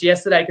witnessed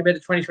yesterday compared to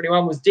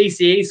 2021 was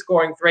DCE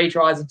scoring 3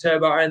 tries and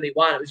Turbo only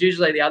 1. It was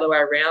usually the other way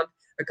around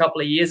a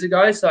couple of years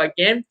ago. So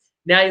again,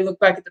 now you look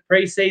back at the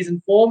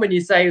preseason form and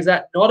you say, is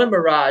that not a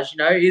mirage?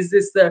 Is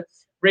this the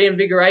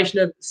reinvigoration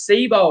of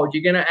Seabold?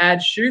 You're going to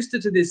add Schuster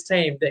to this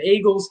team. The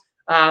Eagles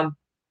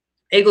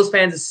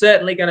fans are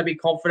certainly going to be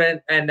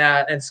confident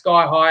and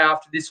sky high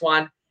after this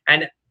one.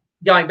 And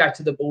going back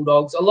to the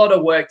Bulldogs, a lot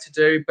of work to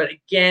do. But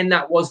again,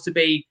 that was to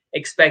be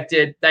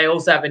expected. They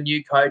also have a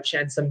new coach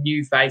and some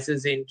new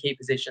faces in key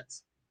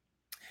positions.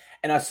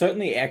 And I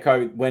certainly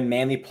echo when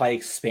Manly play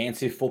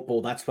expansive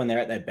football, that's when they're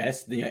at their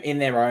best, in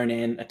their own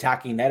end,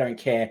 attacking, they don't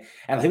care.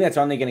 And I think that's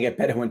only going to get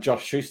better when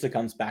Josh Schuster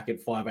comes back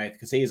at 5'8",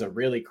 because he is a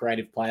really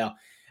creative player.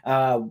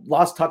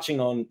 Let's touch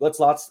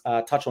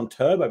on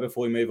Turbo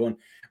before we move on.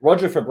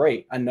 Roger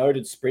Fabry, a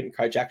noted sprint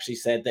coach, actually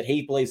said that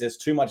he believes there's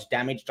too much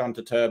damage done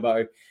to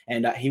Turbo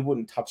and he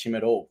wouldn't touch him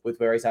at all with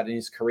where he's at in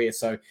his career.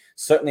 So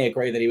certainly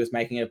agree that he was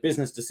making a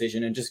business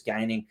decision and just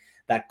gaining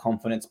that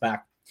confidence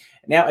back.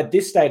 Now, at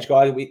this stage,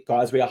 guys,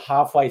 we are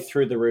halfway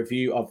through the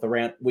review of the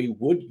round. We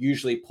would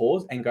usually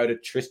pause and go to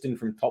Tristan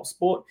from Top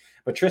Sport,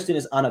 but Tristan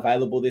is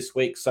unavailable this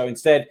week. So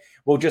instead,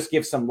 we'll just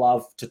give some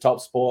love to Top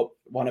Sport,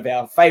 one of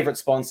our favorite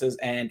sponsors,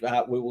 and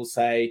we will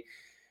say,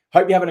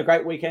 hope you're having a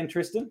great weekend,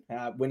 Tristan.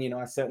 Winnie and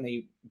I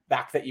certainly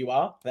back that you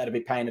are. That'd be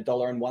paying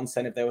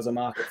 $1.01 if there was a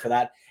market for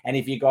that. And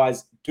if you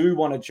guys do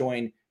want to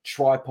join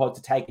Tripod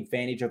to take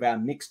advantage of our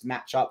mixed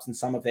matchups and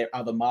some of their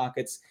other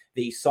markets,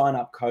 the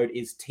sign-up code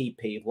is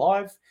TP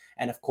Live.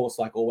 And of course,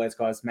 like always,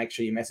 guys, make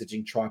sure you're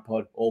messaging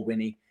Tripod or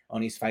Winnie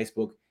on his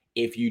Facebook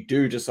if you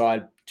do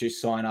decide to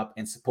sign up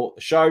and support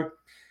the show.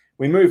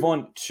 We move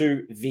on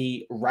to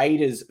the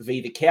Raiders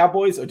v. the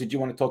Cowboys, or did you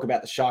want to talk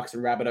about the Sharks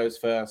and Rabbitohs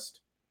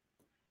first?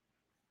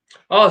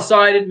 Oh,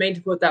 sorry, I didn't mean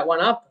to put that one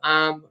up.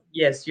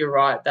 Yes, you're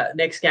right. That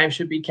next game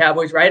should be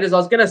Cowboys Raiders. I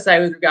was going to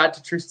say with regard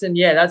to Tristan,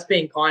 that's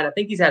being kind. I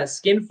think he's had a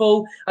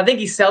skinful. I think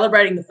he's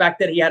celebrating the fact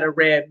that he had a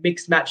rare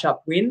mixed matchup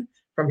win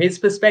from his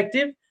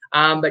perspective.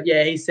 But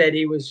he said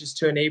he was just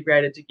too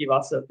inebriated to give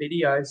us a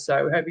video.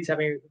 So we hope he's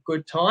having a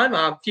good time.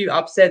 A few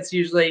upsets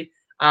usually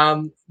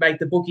make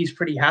the bookies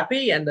pretty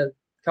happy. And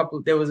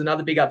there was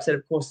another big upset,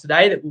 of course,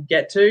 today that we'll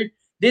get to.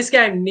 This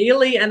game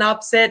nearly an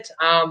upset,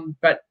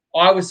 but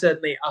I was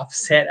certainly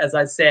upset, as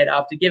I said,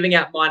 after giving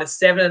out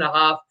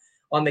 -7.5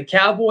 on the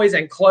Cowboys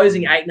and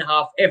closing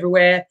 8.5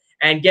 everywhere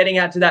and getting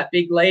out to that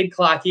big lead.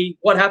 Clarkie,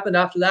 what happened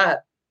after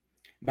that?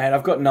 Man,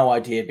 I've got no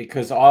idea,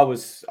 because I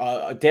was,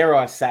 dare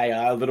I say,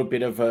 a little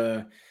bit of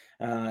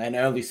an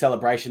early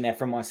celebration there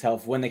from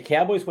myself. When the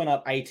Cowboys went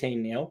up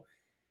 18-0,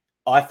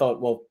 I thought,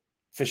 well,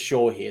 for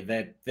sure here,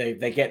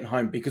 they're getting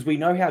home, because we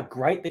know how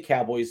great the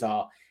Cowboys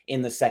are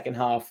in the second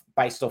half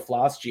based off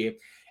last year.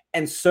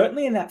 And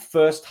certainly in that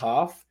first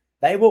half,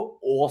 they were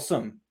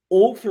awesome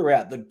all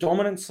throughout, the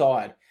dominant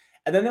side.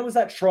 And then there was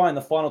that try in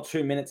the final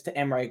 2 minutes to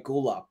Emre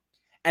Gula.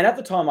 And at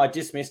the time, I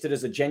dismissed it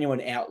as a genuine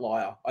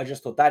outlier. I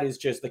just thought that is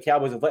just the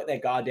Cowboys have let their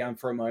guard down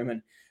for a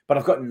moment. But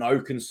I've got no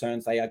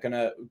concerns they are going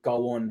to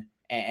go on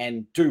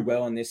and do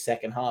well in this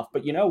second half.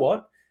 But you know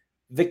what?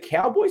 The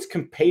Cowboys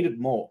competed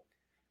more.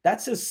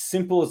 That's as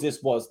simple as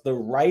this was. The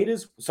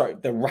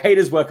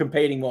Raiders were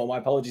competing more. My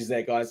apologies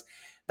there, guys.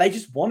 They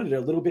just wanted it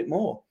a little bit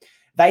more.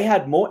 They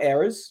had more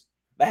errors.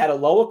 They had a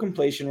lower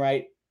completion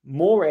rate,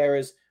 more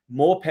errors,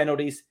 more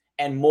penalties,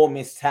 and more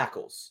missed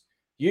tackles.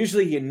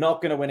 Usually you're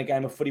not going to win a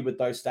game of footy with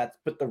those stats,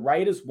 but the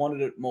Raiders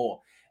wanted it more.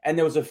 And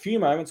there was a few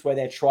moments where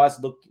their tries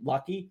looked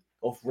lucky,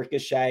 off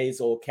ricochets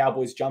or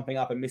Cowboys jumping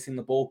up and missing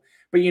the ball.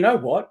 But you know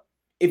what?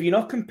 If you're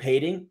not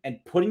competing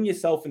and putting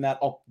yourself in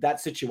that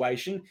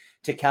situation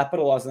to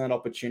capitalize on that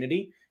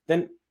opportunity,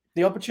 then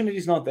the opportunity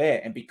is not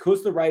there. And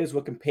because the Raiders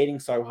were competing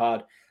so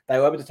hard, they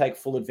were able to take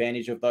full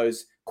advantage of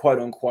those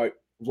quote-unquote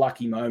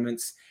lucky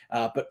moments.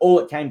 But all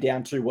it came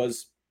down to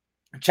was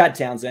Chad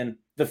Townsend,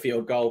 the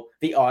field goal,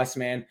 the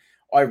Iceman.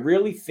 I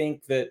really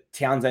think that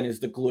Townsend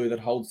is the glue that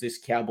holds this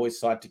Cowboys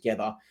side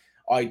together.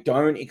 I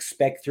don't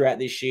expect throughout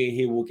this year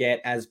he will get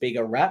as big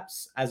a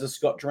raps as a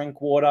Scott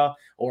Drinkwater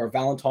or a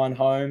Valentine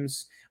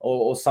Holmes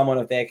or someone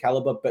of their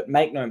caliber. But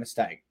make no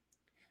mistake,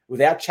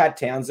 without Chad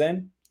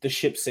Townsend, the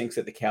ship sinks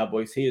at the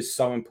Cowboys. He is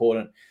so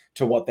important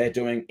to what they're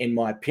doing, in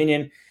my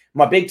opinion.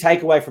 My big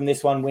takeaway from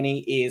this one, Winnie,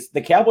 is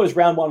the Cowboys'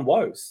 round one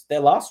woes. Their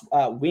last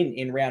win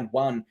in round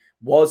one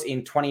was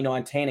in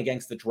 2019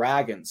 against the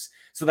Dragons.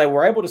 So they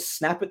were able to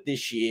snap it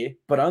this year,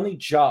 but only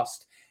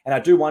just. And I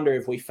do wonder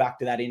if we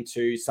factor that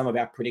into some of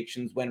our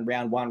predictions when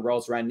round one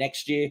rolls around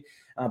next year.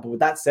 But with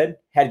that said,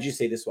 how did you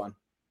see this one?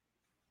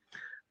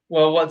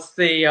 Well, what's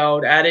the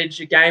old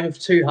adage? A game of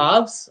two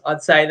halves.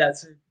 I'd say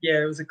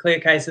it was a clear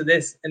case of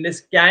this in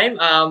this game.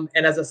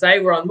 And as I say,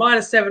 we're on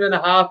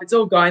 -7.5. It's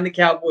all going the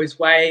Cowboys'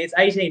 way. It's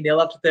 18-0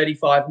 up to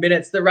 35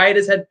 minutes. The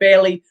Raiders had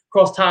barely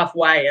crossed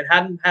halfway and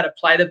hadn't had a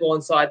play the ball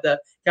inside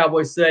the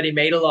Cowboys'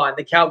 30-meter line.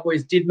 The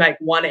Cowboys did make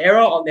one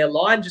error on their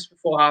line just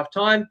before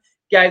halftime,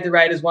 gave the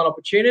Raiders one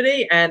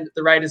opportunity, and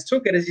the Raiders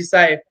took it, as you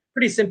say,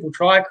 pretty simple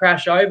try,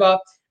 crash over,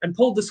 and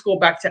pulled the score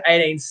back to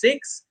 18-6,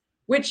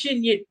 which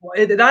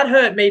that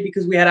hurt me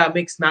because we had our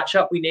mixed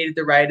matchup. We needed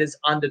the Raiders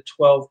under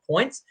 12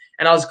 points,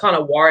 and I was kind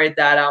of worried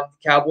that the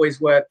Cowboys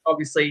were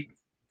obviously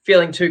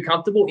feeling too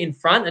comfortable in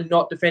front and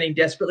not defending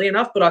desperately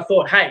enough. But I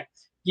thought, hey,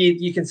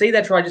 you can see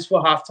that try just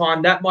for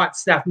halftime. That might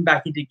snap them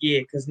back into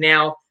gear because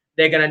now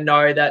they're going to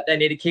know that they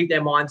need to keep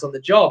their minds on the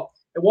job.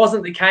 It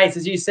wasn't the case.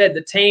 As you said,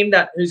 the team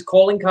whose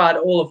calling card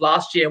all of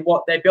last year and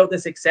what they built their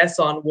success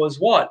on was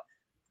what?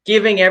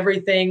 Giving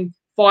everything,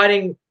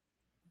 fighting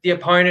the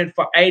opponent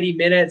for 80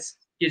 minutes.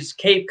 You just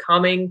keep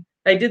coming.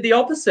 They did the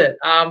opposite.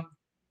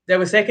 They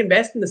were second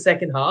best in the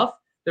second half.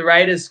 The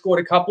Raiders scored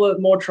a couple of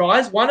more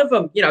tries. One of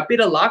them, a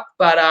bit of luck,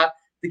 but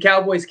the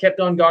Cowboys kept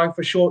on going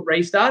for short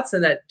restarts,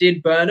 and that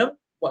did burn them.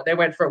 They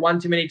went for it one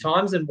too many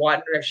times, and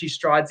Whiten actually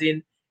strides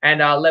in and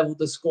leveled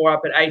the score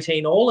up at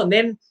 18-all. And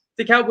then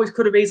the Cowboys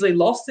could have easily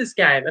lost this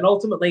game, and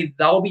ultimately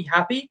they'll be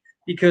happy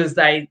because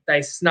they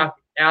snuck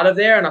out of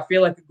there. And I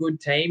feel like a good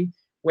team,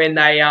 when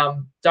they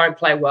don't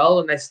play well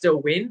and they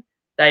still win,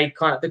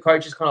 the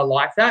coaches kind of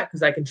like that because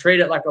they can treat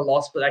it like a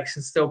loss, but they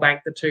can still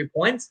bank the 2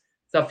 points.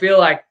 So I feel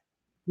like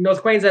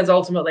North Queensland's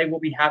ultimately will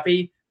be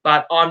happy,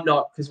 but I'm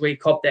not because we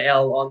copped the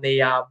L on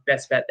the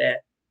best bet there.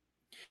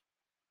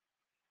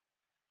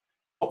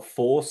 Top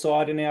 4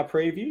 side in our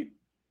preview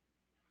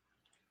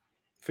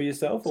for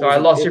yourself? So I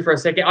lost you for a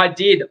second. I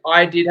did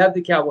have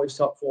the Cowboys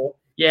top 4.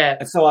 Yeah.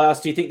 And so I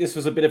asked, do you think this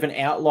was a bit of an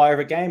outlier of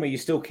a game? Are you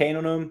still keen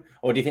on them?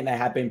 Or do you think they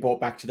have been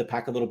brought back to the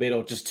pack a little bit,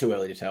 or just too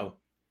early to tell?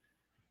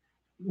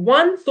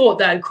 One thought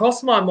that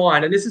crossed my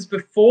mind, and this is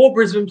before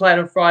Brisbane played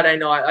on Friday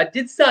night, I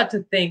did start to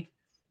think,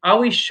 are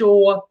we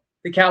sure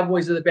the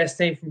Cowboys are the best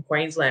team from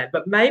Queensland?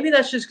 But maybe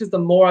that's just because the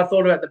more I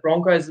thought about the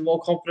Broncos, the more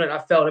confident I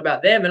felt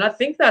about them. And I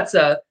think that's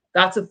a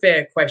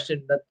fair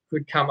question that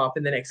could come up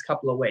in the next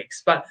couple of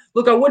weeks. But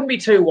look, I wouldn't be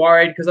too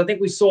worried because I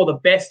think we saw the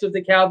best of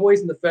the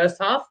Cowboys in the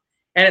first half.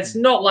 And it's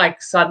not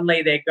like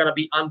suddenly they're going to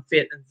be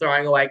unfit and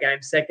throwing away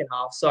games second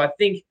half. So I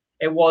think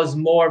it was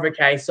more of a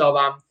case of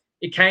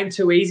it came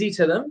too easy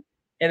to them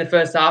in the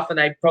first half, and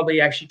they probably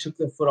actually took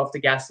the foot off the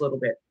gas a little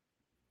bit.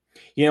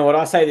 You know what?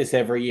 I say this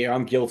every year.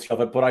 I'm guilty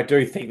of it, but I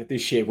do think that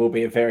this year will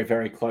be a very,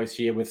 very close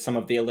year with some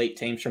of the elite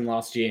teams from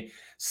last year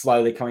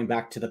slowly coming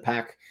back to the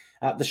pack.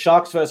 The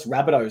Sharks versus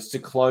Rabbitohs to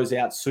close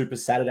out Super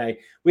Saturday.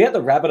 We had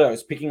the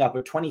Rabbitohs picking up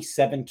a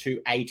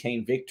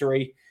 27-18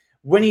 victory.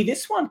 Winnie,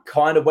 this one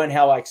kind of went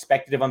how I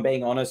expected, if I'm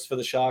being honest, for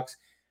the Sharks,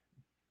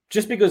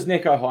 just because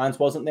Nicho Hynes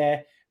wasn't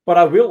there. But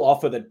I will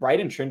offer that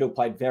Braden Trindle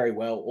played very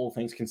well, all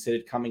things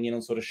considered, coming in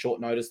on sort of short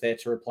notice there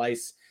to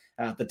replace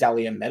the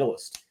Dally M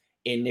medalist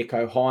in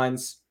Nicho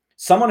Hynes.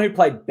 Someone who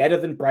played better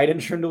than Braden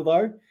Trindle,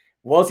 though,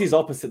 was his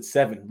opposite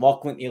 7,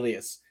 Lachlan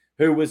Ilias,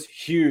 who was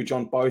huge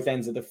on both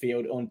ends of the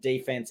field, on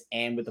defense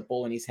and with the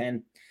ball in his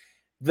hand.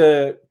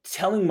 The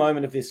telling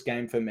moment of this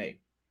game for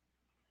me,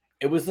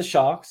 it was the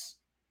Sharks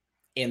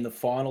in the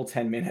final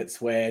 10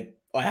 minutes where,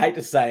 I hate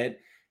to say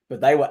it,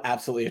 but they were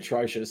absolutely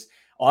atrocious.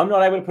 I'm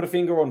not able to put a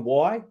finger on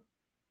why,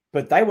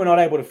 but they were not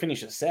able to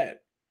finish a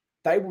set.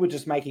 They were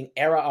just making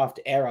error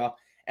after error,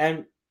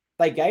 and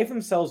they gave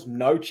themselves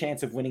no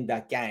chance of winning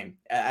that game.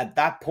 At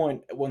that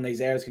point, when these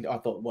errors, I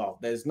thought, well,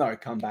 there's no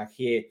comeback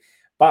here.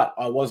 But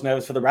I was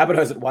nervous for the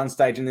Rabbitohs at one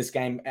stage in this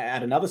game,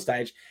 at another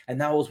stage, and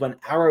that was when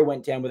Arrow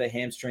went down with a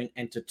hamstring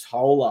and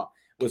Totola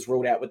was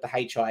ruled out with the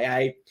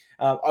HIA.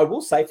 I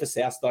will say for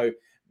South, though,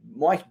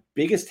 my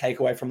biggest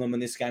takeaway from them in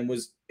this game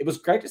was it was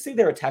great to see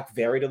their attack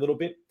varied a little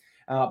bit.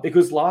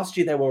 Because last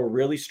year they were a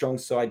really strong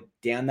side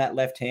down that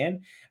left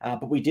hand.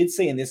 But we did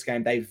see in this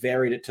game they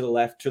varied it to the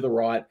left, to the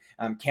right.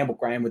 Campbell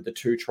Graham with the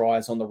 2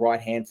 tries on the right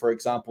hand, for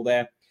example,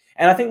 there.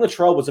 And I think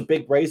Latrell was a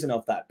big reason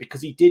of that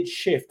because he did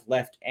shift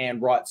left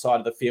and right side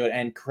of the field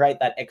and create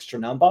that extra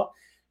number.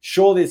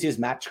 Sure, as his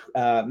match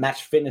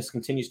fitness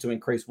continues to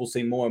increase, we'll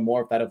see more and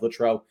more of that of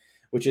Latrell,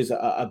 which is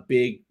a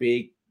big,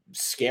 big,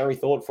 scary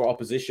thought for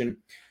opposition.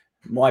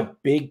 My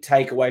big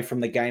takeaway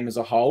from the game as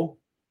a whole,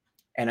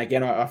 and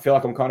again, I feel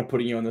like I'm kind of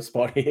putting you on the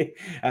spot here,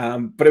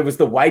 but it was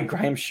the Wade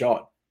Graham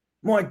shot.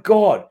 My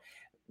God,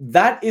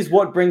 that is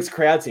what brings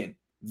crowds in.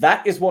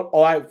 That is what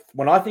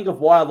when I think of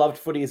why I loved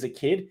footy as a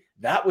kid,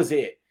 that was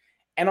it.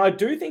 And I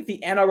do think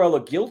the NRL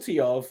are guilty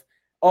of,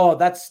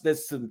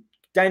 there's some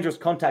dangerous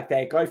contact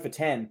there, go for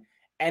 10.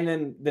 And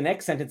then the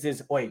next sentence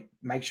is, oi,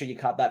 make sure you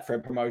cut that for a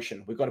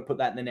promotion. We've got to put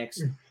that in the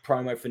next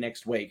promo for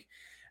next week.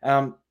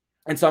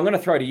 And so I'm going to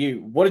throw to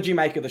you. What did you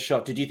make of the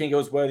shot? Did you think it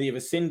was worthy of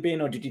a sin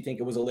bin, or did you think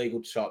it was a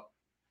legal shot?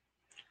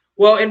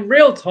 Well, in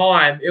real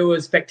time, it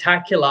was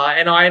spectacular,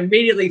 and I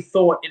immediately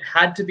thought it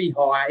had to be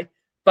high.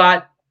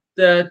 But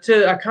I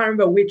can't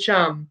remember which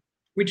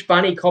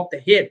bunny copped the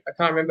hit. I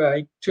can't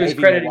remember. To his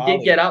credit, he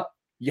did get up.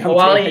 He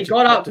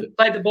got up,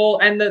 played the ball,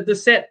 and the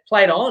set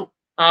played on.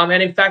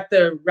 And in fact,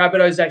 the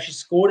Rabbitohs actually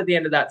scored at the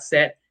end of that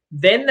set.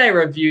 Then they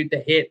reviewed the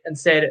hit and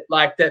said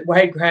like that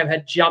Wade Graham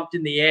had jumped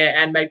in the air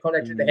and made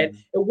contact with the head.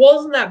 It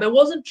wasn't that, but it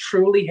wasn't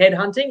truly head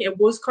hunting. It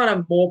was kind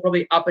of more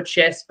probably upper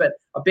chest, but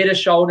a bit of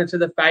shoulder to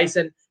the face.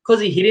 And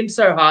because he hit him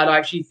so hard, I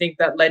actually think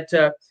that led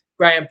to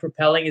Graham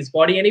propelling his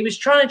body, and he was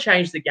trying to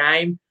change the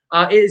game.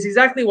 It is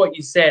exactly what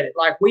you said.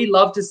 Like, we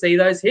love to see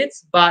those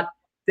hits, but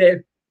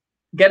they're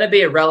going to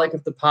be a relic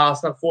of the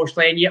past,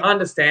 unfortunately, and you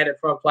understand it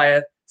from a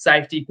player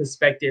safety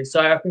perspective. So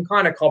I can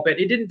kind of cop it.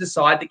 It didn't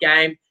decide the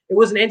game. It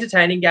was an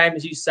entertaining game,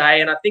 as you say,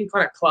 and I think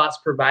kind of class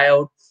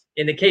prevailed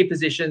in the key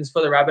positions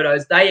for the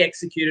Rabbitohs. They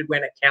executed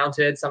when it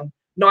counted. Some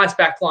nice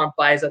backline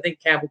plays. I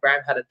think Campbell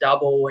Graham had a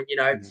double, and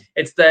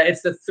it's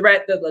the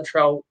threat that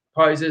Latrell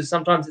poses.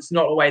 Sometimes it's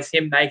not always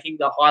him making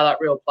the highlight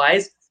reel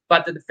plays,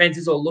 but the defense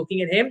is all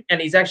looking at him,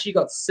 and he's actually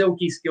got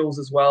silky skills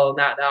as well, and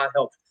that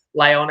helped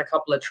lay on a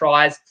couple of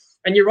tries.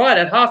 And you're right,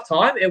 at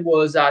halftime it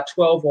was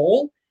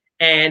 12-all,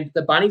 and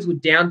the Bunnies were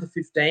down to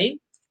 15.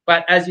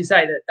 But as you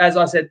say, as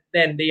I said,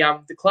 then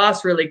the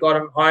class really got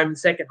them home in the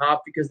second half,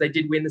 because they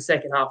did win the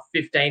second half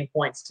 15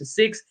 points to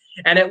 6.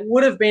 And it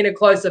would have been a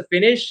closer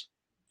finish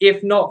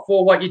if not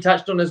for what you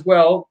touched on as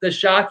well, the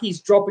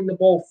Sharkies dropping the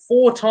ball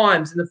 4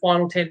 times in the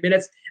final 10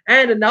 minutes,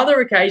 and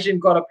another occasion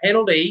got a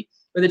penalty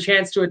with a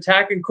chance to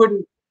attack and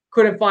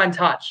couldn't find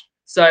touch.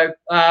 So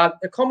a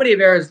comedy of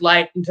errors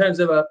late in terms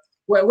of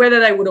whether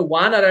they would have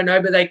won, I don't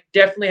know, but they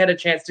definitely had a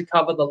chance to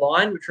cover the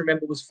line, which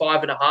remember was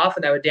 5.5,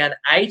 and they were down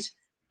 8.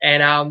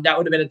 And that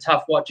would have been a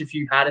tough watch if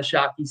you had a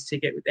Sharkies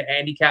ticket with the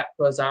handicap,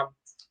 because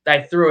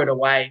they threw it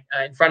away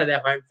in front of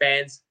their home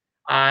fans.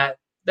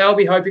 They'll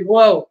be hoping,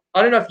 well,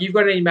 I don't know if you've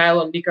got any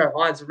mail on Nicho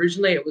Hynes.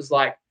 Originally, it was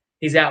like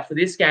he's out for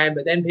this game,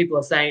 but then people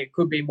are saying it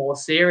could be more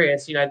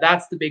serious.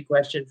 That's the big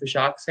question for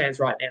Sharks fans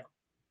right now.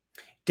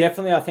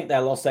 Definitely, I think they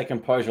lost their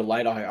composure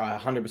late.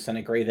 I 100%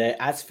 agree there.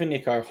 As for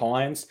Nicho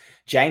Hynes,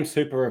 James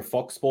Hooper of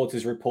Fox Sports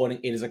is reporting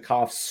it is a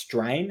calf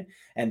strain,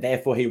 and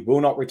therefore he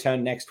will not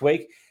return next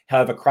week.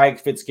 However, Craig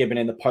Fitzgibbon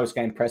in the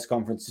post-game press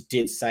conference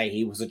did say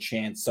he was a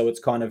chance. So it's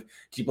kind of,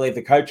 do you believe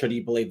the coach or do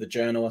you believe the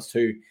journalist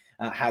who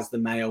has the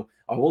mail?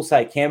 I will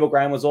say Campbell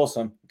Graham was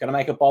awesome. Going to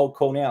make a bold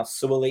call now.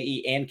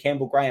 Suaalii and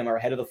Campbell Graham are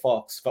ahead of the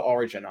Fox for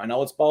Origin. I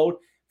know it's bold.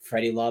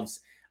 Freddie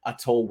loves a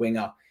tall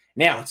winger.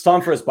 Now, it's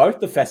time for us both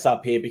to fess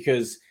up here,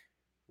 because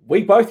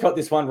we both got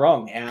this one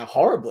wrong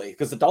horribly,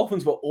 because the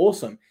Dolphins were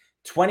awesome.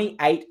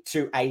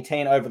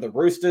 28-18 over the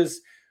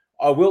Roosters.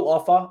 I will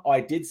offer, I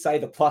did say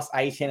the plus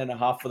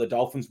 18.5 for the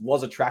Dolphins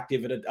was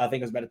attractive. I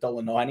think it was about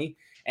 $1.90.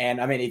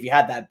 And I mean, if you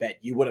had that bet,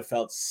 you would have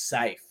felt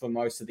safe for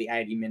most of the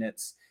 80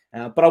 minutes.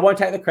 But I won't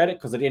take the credit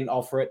because I didn't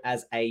offer it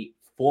as a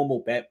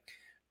formal bet.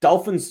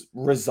 Dolphins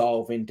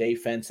resolve in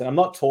defense. And I'm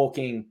not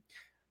talking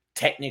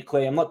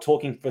technically, I'm not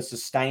talking for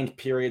sustained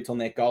periods on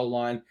their goal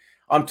line.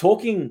 I'm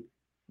talking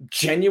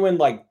genuine,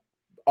 like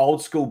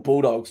old school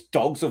Bulldogs,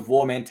 dogs of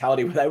war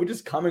mentality, where they were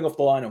just coming off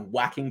the line and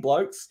whacking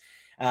blokes.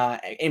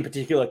 In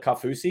particular,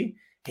 Kaufusi.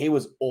 He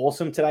was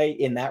awesome today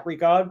in that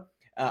regard.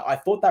 I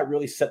thought that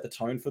really set the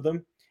tone for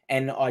them.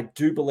 And I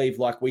do believe,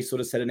 like we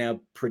sort of said in our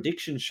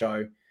prediction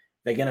show,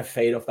 they're going to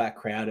feed off that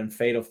crowd and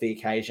feed off the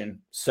occasion.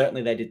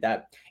 Certainly they did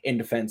that in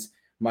defense.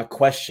 My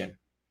question,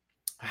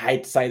 I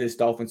hate to say this,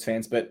 Dolphins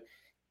fans, but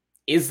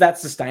is that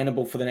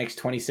sustainable for the next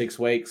 26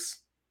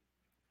 weeks?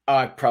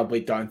 I probably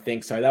don't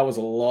think so. That was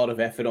a lot of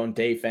effort on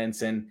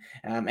defense and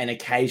an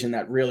occasion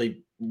that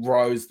really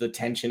rose the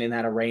tension in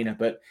that arena.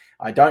 But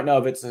I don't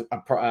know if it's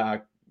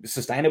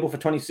sustainable for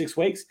 26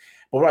 weeks.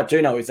 But what I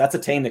do know is that's a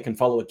team that can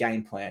follow a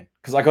game plan,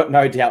 because I got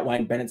no doubt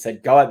Wayne Bennett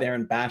said, go out there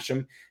and bash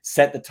them,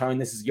 set the tone.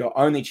 This is your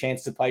only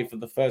chance to play for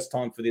the first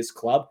time for this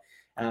club.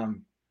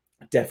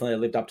 Definitely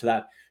lived up to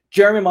that.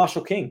 Jeremy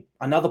Marshall-King,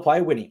 another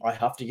player winning. I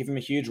have to give him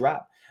a huge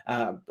rap.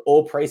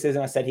 All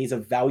preseason, I said he's a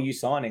value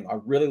signing. I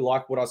really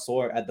like what I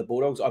saw at the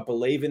Bulldogs. I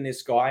believe in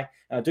this guy,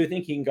 and I do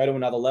think he can go to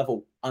another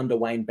level under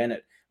Wayne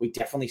Bennett. We've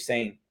definitely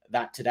seen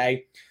that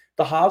today.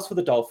 The halves for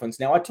the Dolphins.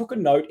 Now, I took a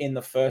note in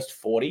the first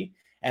 40,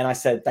 and I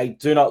said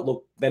they're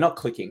not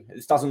clicking.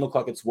 This doesn't look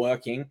like it's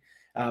working.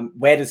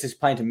 Where does this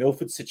play into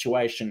Milford's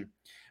situation?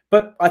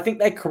 But I think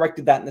they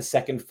corrected that in the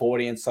second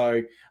 40, and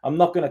so I'm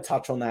not going to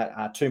touch on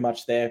that too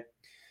much there.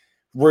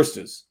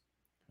 Roosters.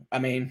 I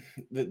mean,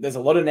 there's a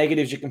lot of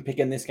negatives you can pick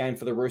in this game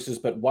for the Roosters,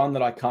 but one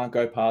that I can't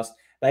go past.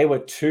 They were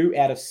 2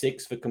 out of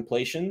 6 for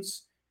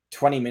completions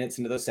 20 minutes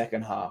into the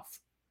second half.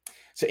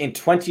 So in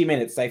 20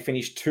 minutes, they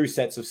finished 2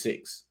 sets of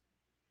 6.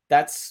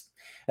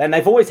 And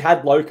they've always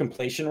had low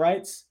completion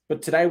rates,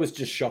 but today was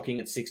just shocking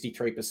at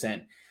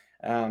 63%.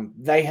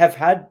 They have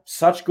had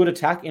such good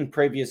attack in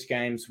previous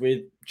games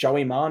with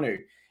Joey Manu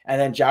and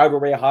then Jared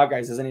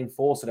Waerea-Hargreaves as an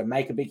enforcer to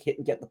make a big hit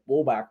and get the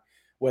ball back,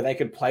 where they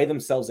could play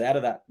themselves out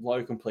of that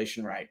low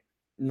completion rate.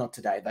 Not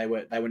today. They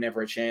were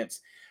never a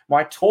chance.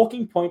 My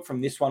talking point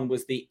from this one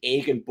was the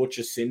Egan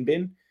Butcher sin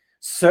bin.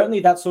 Certainly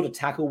that sort of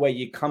tackle where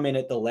you come in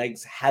at the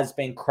legs has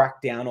been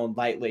cracked down on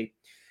lately.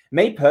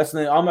 Me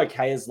personally, I'm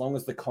okay as long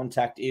as the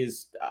contact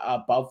is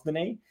above the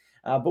knee.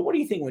 But what do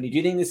you think, Winnie? Do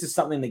you think this is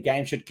something the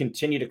game should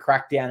continue to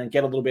crack down and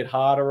get a little bit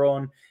harder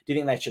on? Do you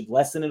think they should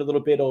lessen it a little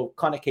bit or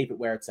kind of keep it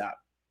where it's at?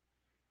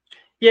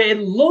 Yeah, it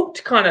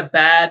looked kind of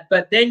bad,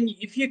 but then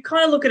if you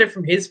kind of look at it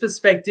from his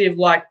perspective,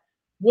 like,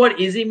 what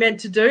is he meant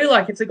to do?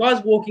 Like, if the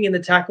guy's walking in the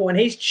tackle and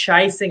he's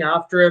chasing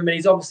after him and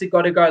he's obviously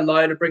got to go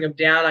low to bring him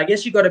down, I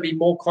guess you've got to be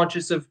more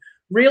conscious of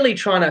really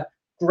trying to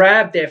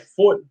grab their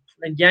foot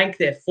and yank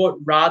their foot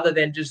rather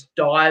than just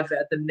dive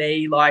at the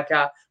knee. Like,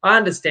 I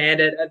understand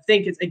it. I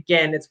think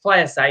it's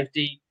player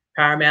safety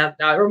paramount.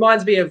 It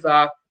reminds me of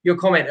your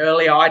comment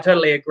earlier. I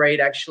totally agreed,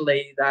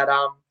 actually, that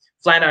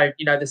Flano,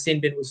 the sin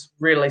bin was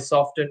really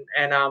soft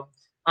and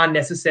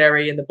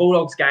unnecessary in the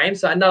Bulldogs game.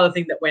 So another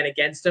thing that went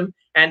against them.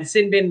 And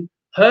sin bin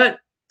hurt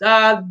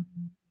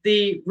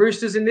the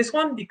Roosters in this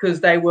one because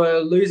they were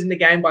losing the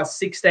game by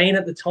 16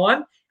 at the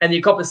time. And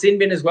you cop a sin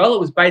bin as well. It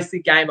was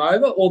basically game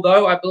over,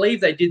 although I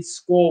believe they did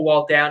score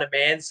while down a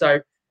man. So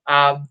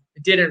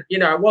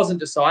it wasn't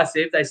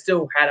decisive. They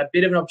still had a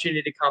bit of an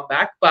opportunity to come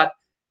back. But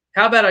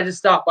how about I just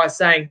start by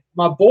saying,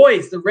 my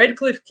boys, the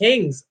Redcliffe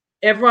Kings,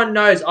 everyone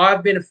knows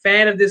I've been a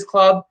fan of this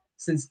club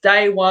since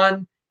day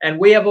one, and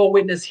we have all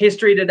witnessed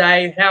history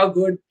today, how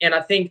good. And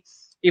I think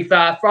if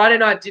Friday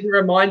night didn't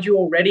remind you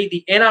already,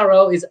 the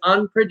NRL is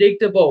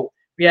unpredictable.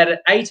 We had an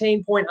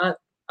 18-point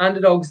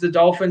underdogs, the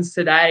Dolphins,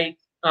 today,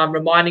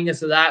 reminding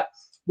us of that.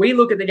 We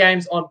look at the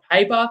games on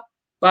paper,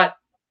 but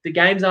the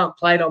games aren't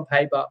played on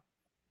paper.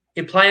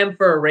 You play them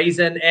for a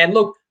reason. And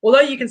look,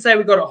 although you can say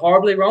we got it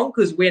horribly wrong,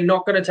 because we're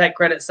not going to take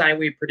credit saying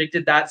we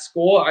predicted that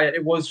score.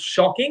 It was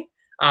shocking.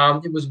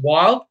 It was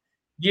wild.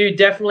 You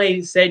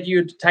definitely said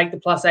you'd take the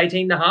plus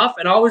 18.5,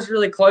 and I was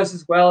really close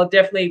as well. I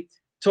definitely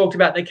talked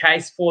about the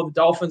case for the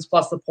Dolphins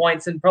plus the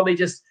points and probably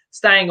just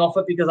staying off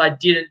it because I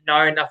didn't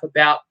know enough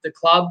about the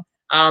club.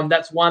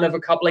 That's one of a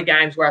couple of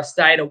games where I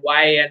stayed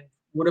away and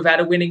would have had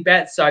a winning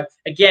bet. So,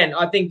 again,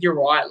 I think you're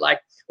right. Like,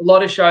 a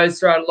lot of shows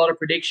throw out a lot of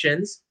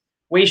predictions.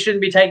 We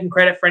shouldn't be taking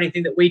credit for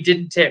anything that we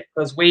didn't tip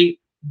because we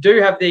do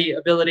have the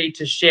ability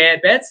to share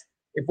bets.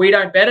 If we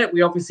don't bet it,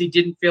 we obviously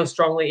didn't feel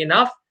strongly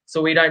enough,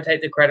 so we don't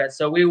take the credit.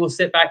 So we will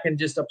sit back and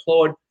just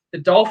applaud the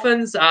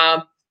Dolphins,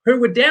 who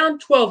were down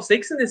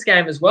 12-6 in this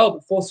game as well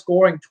before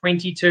scoring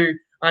 22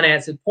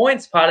 unanswered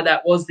points. Part of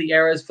that was the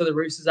errors for the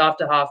Roosters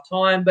after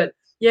half-time. But,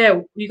 yeah,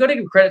 you got to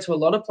give credit to a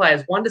lot of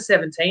players.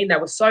 1-17, they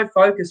were so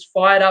focused,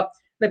 fired up.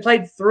 They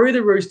played through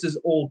the Roosters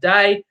all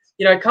day.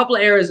 A couple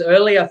of errors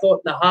early. I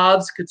thought the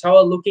halves,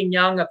 Katoa looking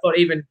young. I thought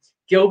even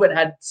Gilbert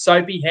had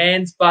soapy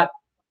hands. But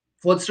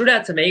what stood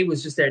out to me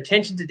was just their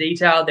attention to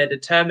detail, their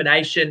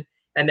determination,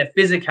 and their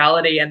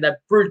physicality and the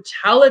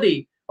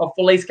brutality of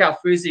Felice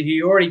Kaufusi, who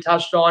you already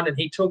touched on, and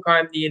he took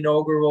home the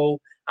inaugural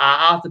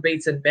Arthur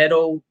Beetson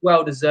medal,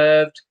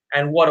 well-deserved,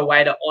 and what a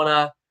way to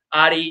honour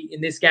Artie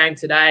in this game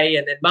today.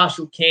 And then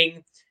Marshall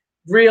King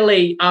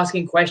really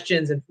asking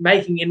questions and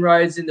making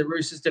inroads in the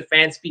Roosters'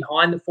 defence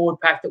behind the forward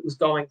pack that was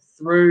going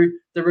through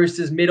the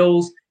Roosters'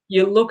 middles.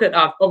 You look at,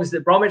 obviously,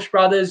 the Bromwich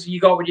brothers,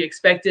 you got what you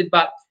expected,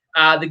 but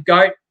the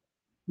GOAT,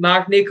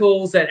 Mark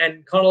Nichols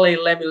and Connolly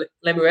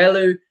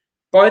Lemuelu,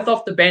 both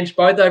off the bench,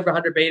 both over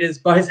 100 metres,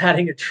 both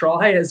having a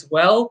try as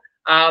well.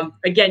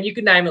 Again, you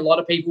could name a lot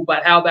of people,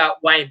 but how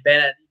about Wayne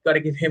Bennett? You've got to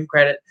give him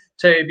credit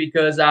too,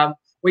 because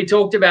we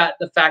talked about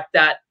the fact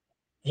that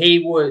he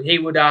would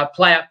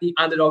play up the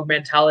underdog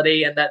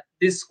mentality and that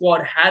this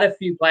squad had a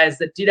few players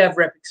that did have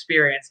rep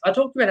experience. I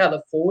talked about how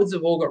the forwards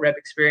have all got rep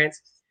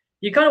experience.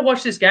 You kind of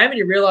watch this game and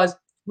you realise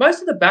most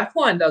of the back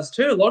line does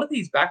too. A lot of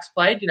these backs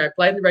played in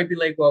the Rugby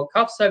League World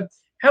Cup. So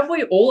have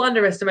we all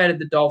underestimated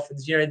the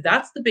Dolphins?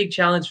 That's the big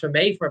challenge for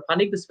me from a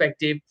punting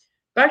perspective.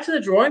 Back to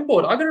the drawing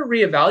board. I've got to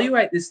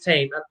reevaluate this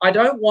team. I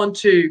don't want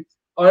to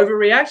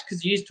overreact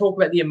because you talk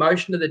about the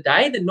emotion of the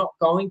day. They're not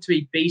going to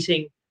be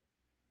beating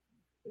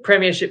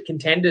premiership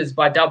contenders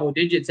by double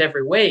digits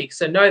every week.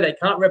 So, no, they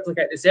can't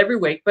replicate this every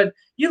week. But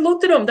you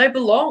looked at them. They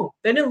belong.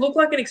 They didn't look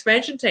like an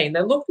expansion team.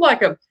 They looked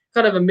like a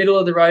kind of a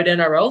middle-of-the-road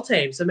NRL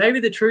team. So maybe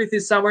the truth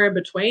is somewhere in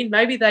between.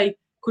 Maybe they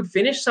could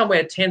finish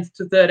somewhere 10th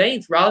to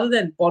 13th rather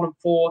than bottom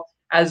four,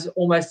 as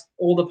almost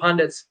all the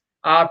pundits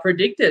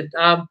predicted.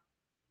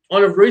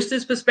 On a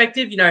Roosters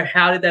perspective,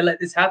 how did they let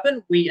this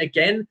happen? We,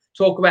 again,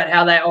 talk about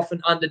how they're often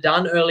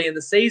underdone early in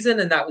the season,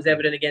 and that was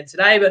evident again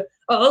today. But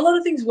a lot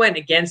of things went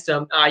against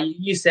them.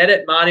 You said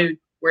it, Manu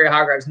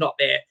Waerea-Hargreaves not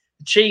there.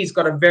 Cheese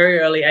got a very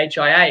early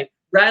HIA.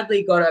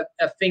 Bradley got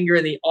a finger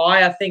in the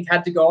eye, I think,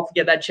 had to go off and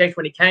get that checked.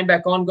 When he came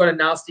back on, got a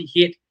nasty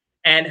hit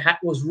and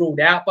was ruled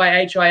out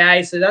by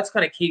HIA. So that's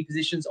kind of key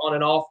positions on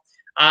and off.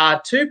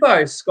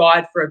 Tupou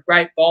skied for a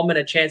great bomb and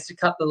a chance to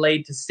cut the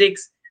lead to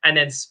 6 and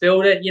then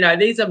spilled it.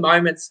 These are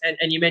moments, and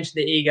you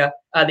mentioned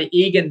the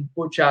Egan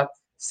Butcher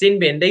sin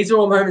bin. These are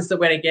all moments that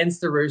went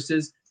against the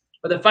Roosters.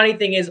 But the funny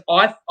thing is,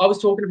 I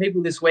was talking to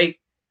people this week.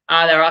 They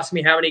were asking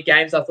me how many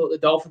games I thought the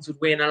Dolphins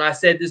would win. And I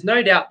said, there's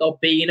no doubt they'll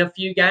be in a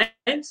few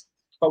games.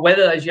 But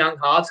whether those young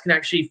halves can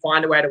actually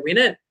find a way to win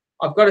it,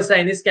 I've got to say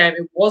in this game,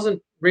 it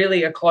wasn't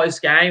really a close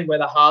game where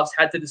the halves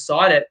had to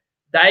decide it.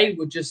 They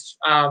were just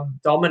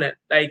dominant.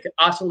 They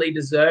utterly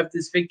deserved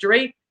this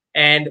victory,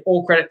 and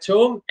all credit to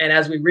them. And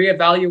as we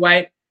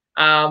reevaluate,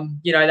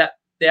 that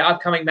their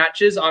upcoming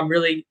matches, I'm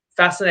really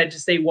fascinated to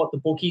see what the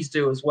bookies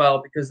do as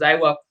well, because they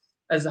were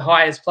as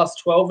high as plus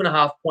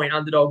 12.5 point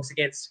underdogs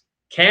against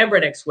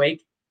Canberra next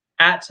week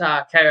at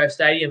KO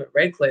Stadium at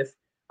Redcliffe.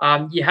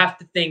 You have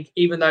to think,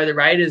 even though the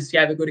Raiders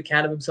gave a good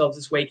account of themselves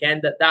this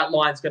weekend, that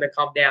line's going to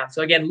come down.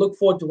 So, again, look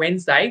forward to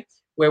Wednesday,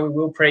 where we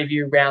will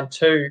preview round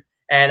 2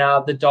 and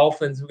the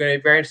Dolphins. We're going to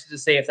be very interested to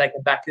see if they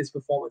can back this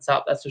performance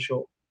up. That's for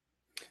sure.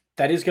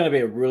 That is going to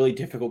be a really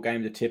difficult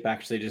game to tip,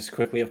 actually, just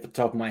quickly off the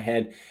top of my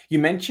head. You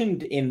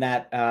mentioned in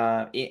that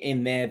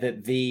in there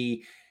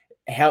that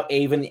how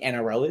even the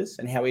NRL is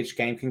and how each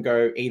game can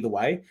go either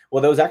way.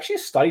 Well, there was actually a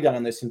study done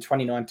on this in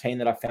 2019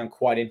 that I found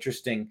quite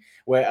interesting,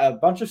 where a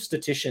bunch of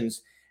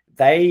statisticians,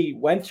 they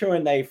went through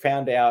and they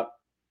found out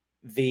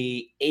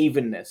the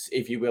evenness,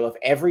 if you will, of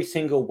every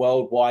single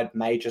worldwide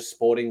major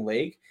sporting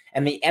league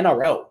and the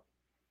NRL.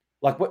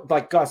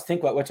 Like guys,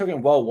 think we're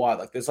talking worldwide.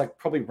 Like there's like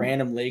probably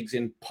random leagues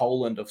in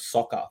Poland of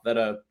soccer that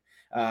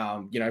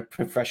are,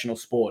 professional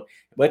sport.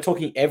 We're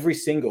talking every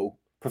single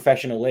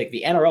professional league.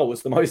 The NRL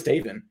was the most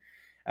even.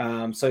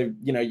 So,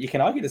 you can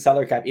argue the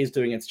salary cap is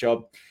doing its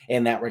job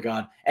in that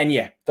regard. And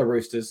yeah, the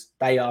Roosters,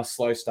 they are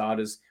slow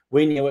starters.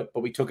 We knew it,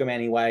 but we took them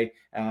anyway.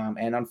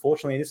 And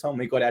unfortunately, this one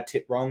we got our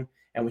tip wrong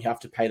and we have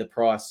to pay the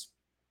price.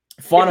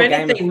 Final if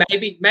anything,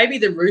 maybe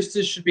the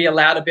Roosters should be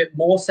allowed a bit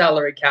more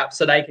salary cap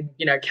so they can,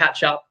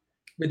 catch up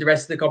with the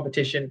rest of the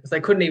competition, because they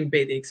couldn't even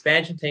beat the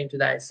expansion team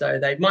today. So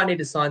they might need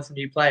to sign some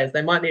new players.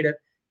 They might need to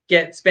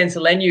get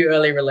Spencer Leniu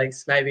early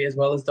release, maybe, as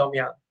well as Dom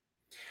Young.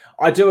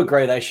 I do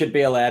agree. They should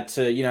be allowed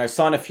to,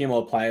 sign a few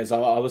more players.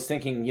 I was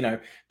thinking,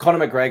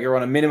 Conor McGregor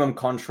on a minimum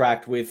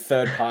contract with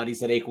third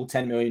parties that equal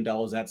 $10 million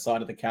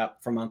outside of the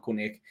cap from Uncle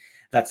Nick.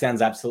 That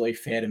sounds absolutely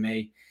fair to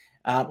me.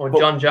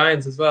 John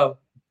Jones as well.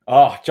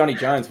 Oh, Johnny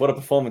Jones, what a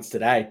performance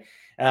today.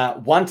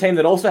 One team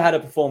that also had a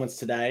performance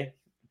today,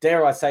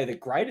 dare I say the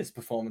greatest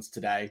performance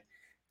today,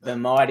 the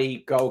mighty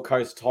Gold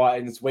Coast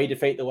Titans. We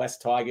defeat the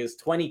West Tigers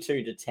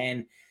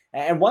 22-10.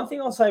 And one thing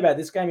I'll say about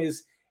this game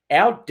is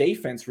our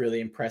defense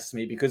really impressed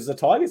me, because the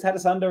Tigers had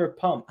us under the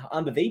pump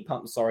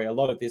a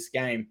lot of this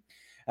game.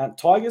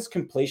 Tigers'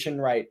 completion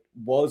rate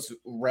was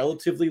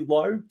relatively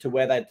low to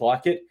where they'd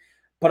like it,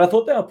 but I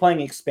thought they were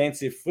playing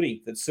expansive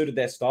footy that suited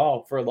their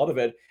style for a lot of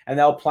it, and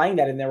they were playing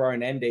that in their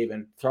own end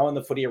even, throwing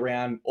the footy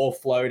around or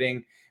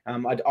floating.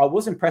 I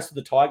was impressed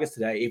with the Tigers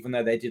today, even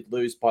though they did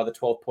lose by the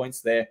 12 points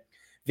there.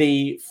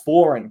 The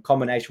Foran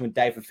combination with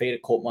Dave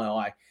Fifita caught my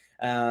eye.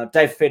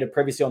 Dave Fifita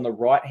previously on the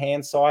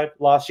right-hand side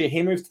last year.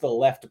 He moved to the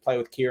left to play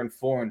with Kieran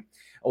Foran,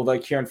 although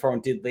Kieran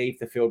Foran did leave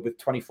the field with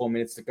 24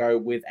 minutes to go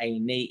with a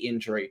knee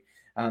injury.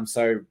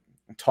 So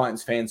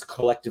Titans fans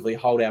collectively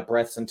hold our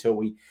breaths until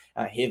we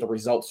hear the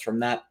results from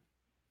that.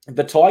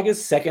 The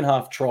Tigers' second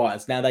half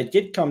tries. Now, they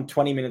did come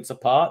 20 minutes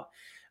apart,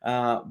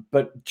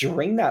 but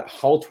during that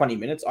whole 20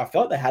 minutes, I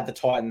felt they had the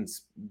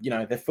Titans,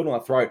 their foot on the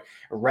throat,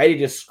 ready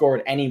to score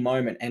at any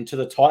moment. And to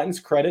the Titans'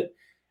 credit,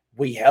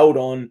 we held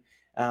on,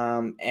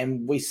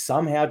 and we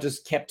somehow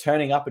just kept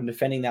turning up and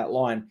defending that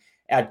line.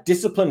 Our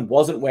discipline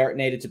wasn't where it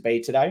needed to be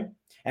today.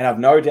 And I've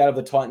no doubt if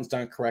the Titans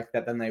don't correct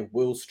that, then they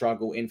will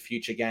struggle in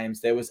future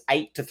games. There was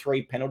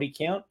 8-3 penalty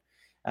count,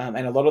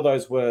 and a lot of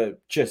those were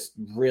just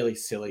really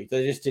silly.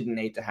 They just didn't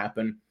need to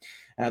happen.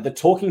 The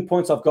talking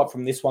points I've got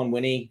from this one,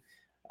 Winnie,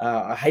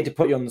 I hate to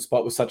put you on the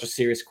spot with such a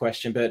serious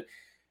question, but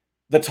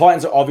the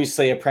Titans are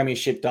obviously a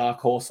premiership dark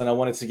horse, and I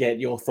wanted to get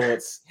your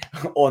thoughts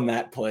on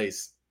that,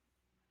 please.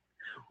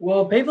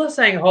 Well, people are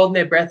saying holding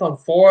their breath on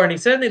 4, and he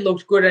certainly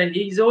looked good, and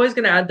he's always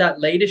going to add that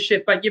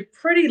leadership, but you're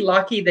pretty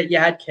lucky that you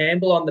had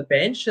Campbell on the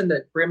bench and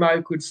that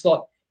Brimo could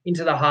slot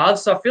into the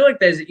halves. So I feel like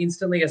there's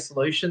instantly a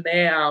solution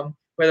there,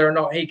 whether or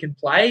not he can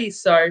play.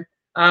 So,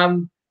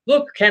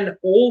 look, can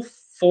all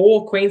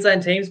 4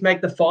 Queensland teams make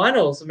the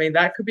finals? I mean,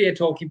 that could be a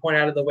talking point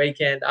out of the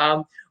weekend.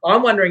 I'm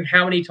wondering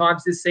how many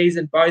times this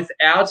season both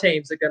our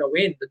teams are going to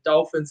win, the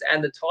Dolphins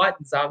and the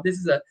Titans. This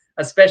is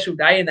a special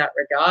day in that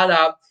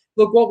regard.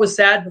 Look, what was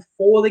sad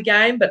before the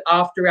game, but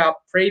after our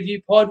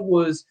preview pod,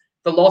 was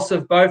the loss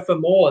of Beau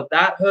Fermor.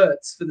 That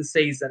hurts for the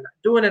season.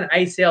 Doing an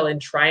ACL in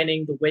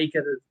training the week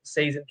of the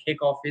season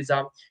kickoff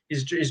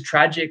is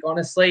tragic,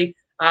 honestly.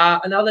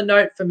 Another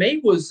note for me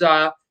was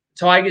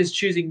Tigers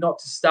choosing not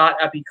to start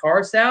Api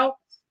Koroisau,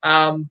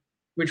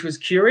 which was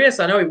curious.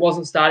 I know he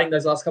wasn't starting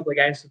those last couple of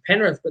games for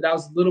Penrith, but that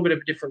was a little bit of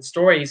a different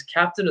story. He's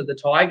captain of the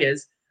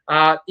Tigers.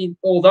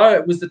 Although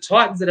it was the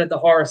Titans that had the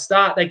horror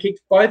start, they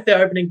kicked both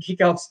their opening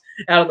kickoffs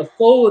out of the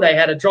full. They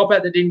had a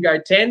dropout that didn't go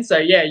 10. So,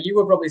 yeah, you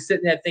were probably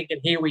sitting there thinking,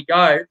 here we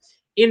go.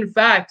 In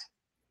fact,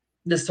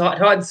 the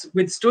Titans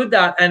withstood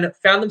that and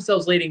found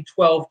themselves leading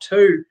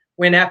 12-2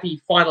 when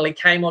Appy finally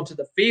came onto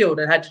the field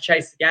and had to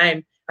chase the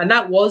game. And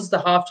that was the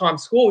halftime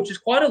score, which is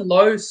quite a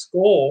low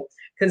score,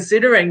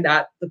 considering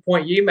that the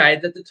point you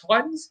made, that the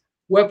Titans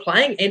were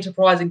playing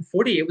enterprising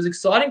footy. It was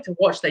exciting to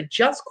watch. They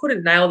just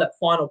couldn't nail that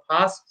final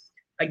pass.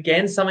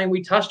 Again, something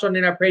we touched on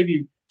in our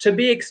preview, to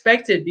be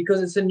expected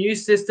because it's a new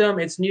system,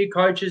 it's new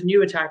coaches,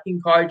 new attacking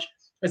coach.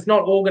 It's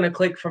not all going to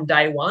click from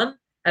day one,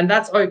 and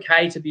that's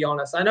okay, to be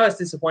honest. I know it's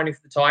disappointing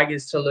for the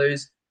Tigers to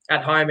lose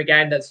at home, a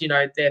game that's,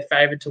 they're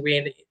favoured to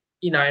win,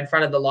 in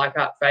front of the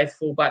Leichhardt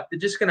faithful, but they're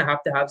just going to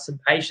have some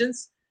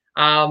patience.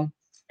 And,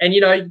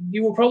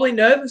 you were probably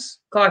nervous,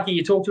 Clarkie.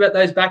 You talked about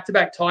those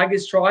back-to-back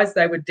Tigers tries.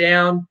 They were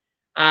down,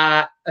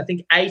 I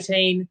think,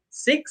 18-6.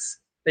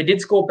 They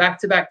did score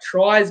back-to-back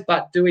tries,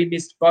 but Dewey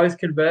missed both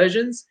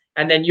conversions.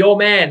 And then your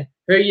man,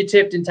 who you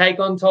tipped and take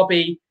on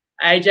Toppy,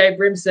 AJ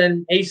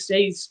Brimson, he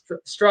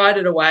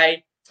strided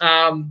away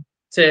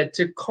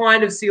to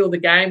kind of seal the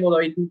game, although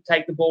he didn't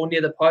take the ball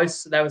near the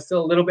post, so they were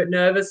still a little bit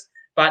nervous,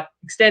 but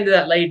extended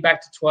that lead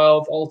back to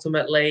 12.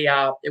 Ultimately,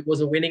 it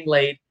was a winning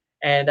lead,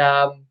 and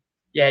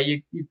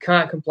you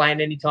can't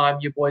complain anytime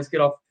your boys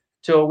get off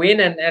to a win,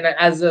 and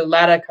as the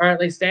ladder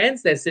currently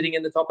stands, they're sitting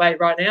in the top 8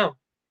 right now.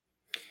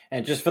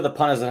 And just for the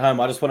punters at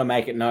home, I just want to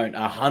make it known,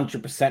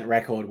 100%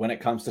 record when it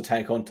comes to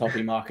take on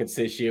toppy markets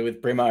this year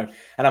with Brimo.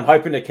 And I'm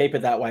hoping to keep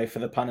it that way for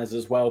the punters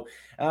as well.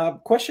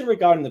 Question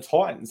regarding the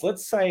Titans.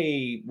 Let's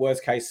say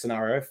worst case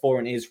scenario,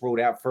 Foran is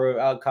ruled out for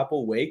a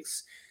couple of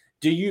weeks.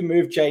 Do you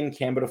move Jayden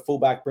Campbell to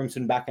fullback,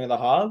 Brimson back into the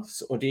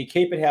halves? Or do you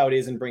keep it how it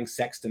is and bring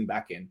Sexton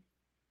back in?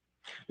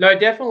 No,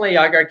 definitely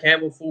I go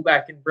Campbell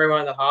fullback and Brimo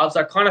in the halves.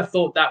 I kind of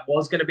thought that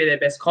was going to be their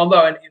best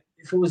combo. And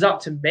if it was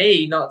up to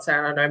me, not saying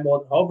I know more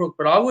than Holbrook,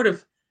 but I would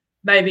have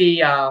maybe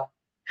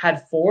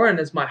had Foran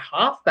as my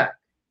halfback,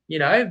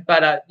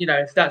 but,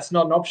 if that's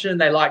not an option,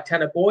 they like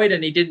Tanner Boyd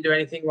and he didn't do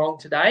anything wrong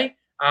today.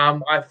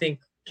 I think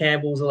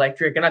Campbell's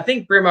electric. And I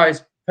think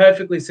Brimo's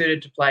perfectly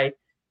suited to play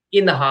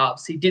in the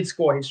halves. He did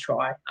score his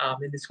try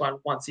in this one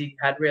once he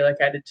had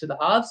relocated to the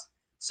halves.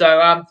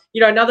 So,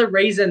 another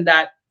reason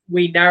that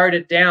we narrowed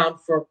it down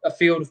for a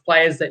field of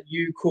players that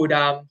you could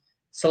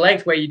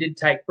select where you did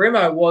take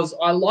Brimo was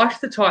I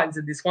liked the Titans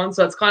in this one.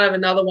 So it's kind of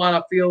another one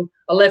I feel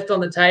I left on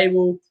the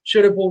table,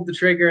 should have pulled the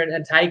trigger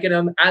and taken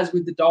them, as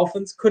with the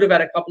Dolphins. Could have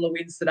had a couple of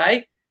wins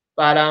today,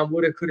 but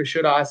woulda, coulda,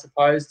 shoulda, I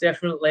suppose.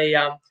 Definitely,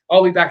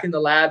 I'll be back in the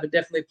lab, but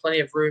definitely plenty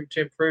of room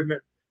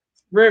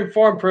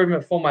for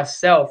improvement for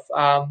myself.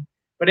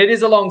 But it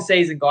is a long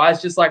season,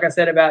 guys. Just like I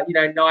said about,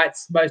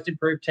 Knights' most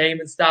improved team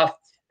and stuff.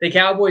 The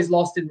Cowboys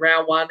lost in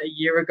round 1 a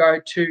year ago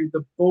to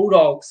the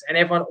Bulldogs, and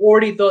everyone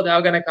already thought they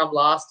were going to come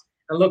last.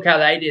 And look how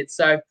they did.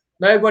 So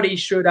nobody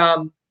should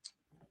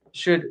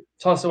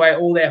toss away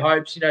all their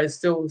hopes.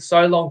 Still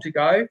so long to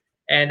go.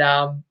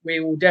 And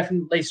we will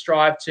definitely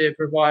strive to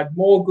provide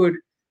more good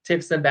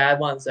tips than bad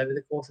ones over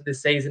the course of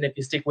this season if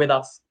you stick with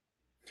us.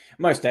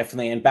 Most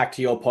definitely. And back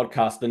to your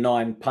podcast, the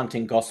 9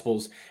 punting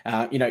gospels.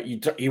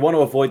 You want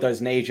to avoid those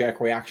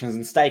knee-jerk reactions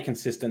and stay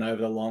consistent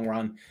over the long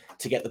run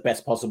to get the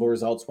best possible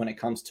results when it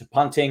comes to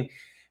punting.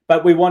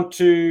 But we want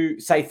to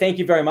say thank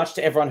you very much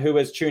to everyone who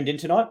has tuned in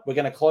tonight. We're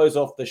going to close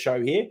off the show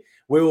here.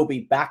 We will be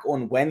back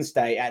on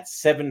Wednesday at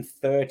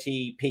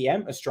 7:30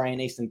 p.m.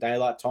 Australian Eastern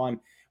Daylight Time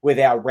with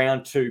our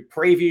round 2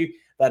 preview.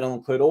 That'll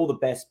include all the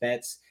best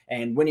bets,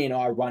 and Winnie and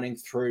I are running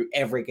through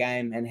every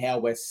game and how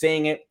we're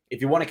seeing it.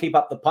 If you want to keep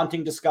up the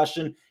punting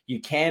discussion,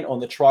 you can on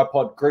the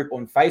Tripod group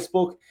on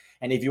Facebook.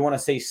 And if you want to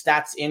see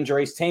stats,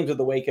 injuries, teams of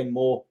the week and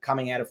more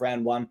coming out of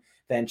round 1,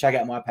 then check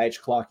out my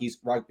page, Clarkie's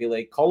Rugby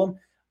League column.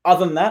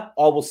 Other than that,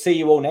 I will see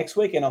you all next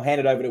week, and I'll hand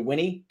it over to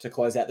Winnie to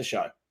close out the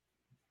show.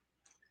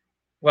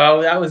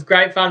 Well, that was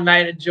great fun,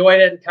 mate. Enjoyed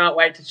it. Can't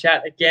wait to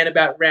chat again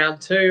about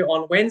round 2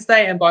 on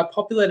Wednesday. And by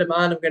popular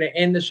demand, I'm going to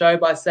end the show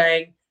by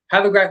saying,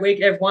 have a great week,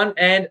 everyone,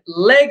 and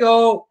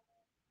Lego!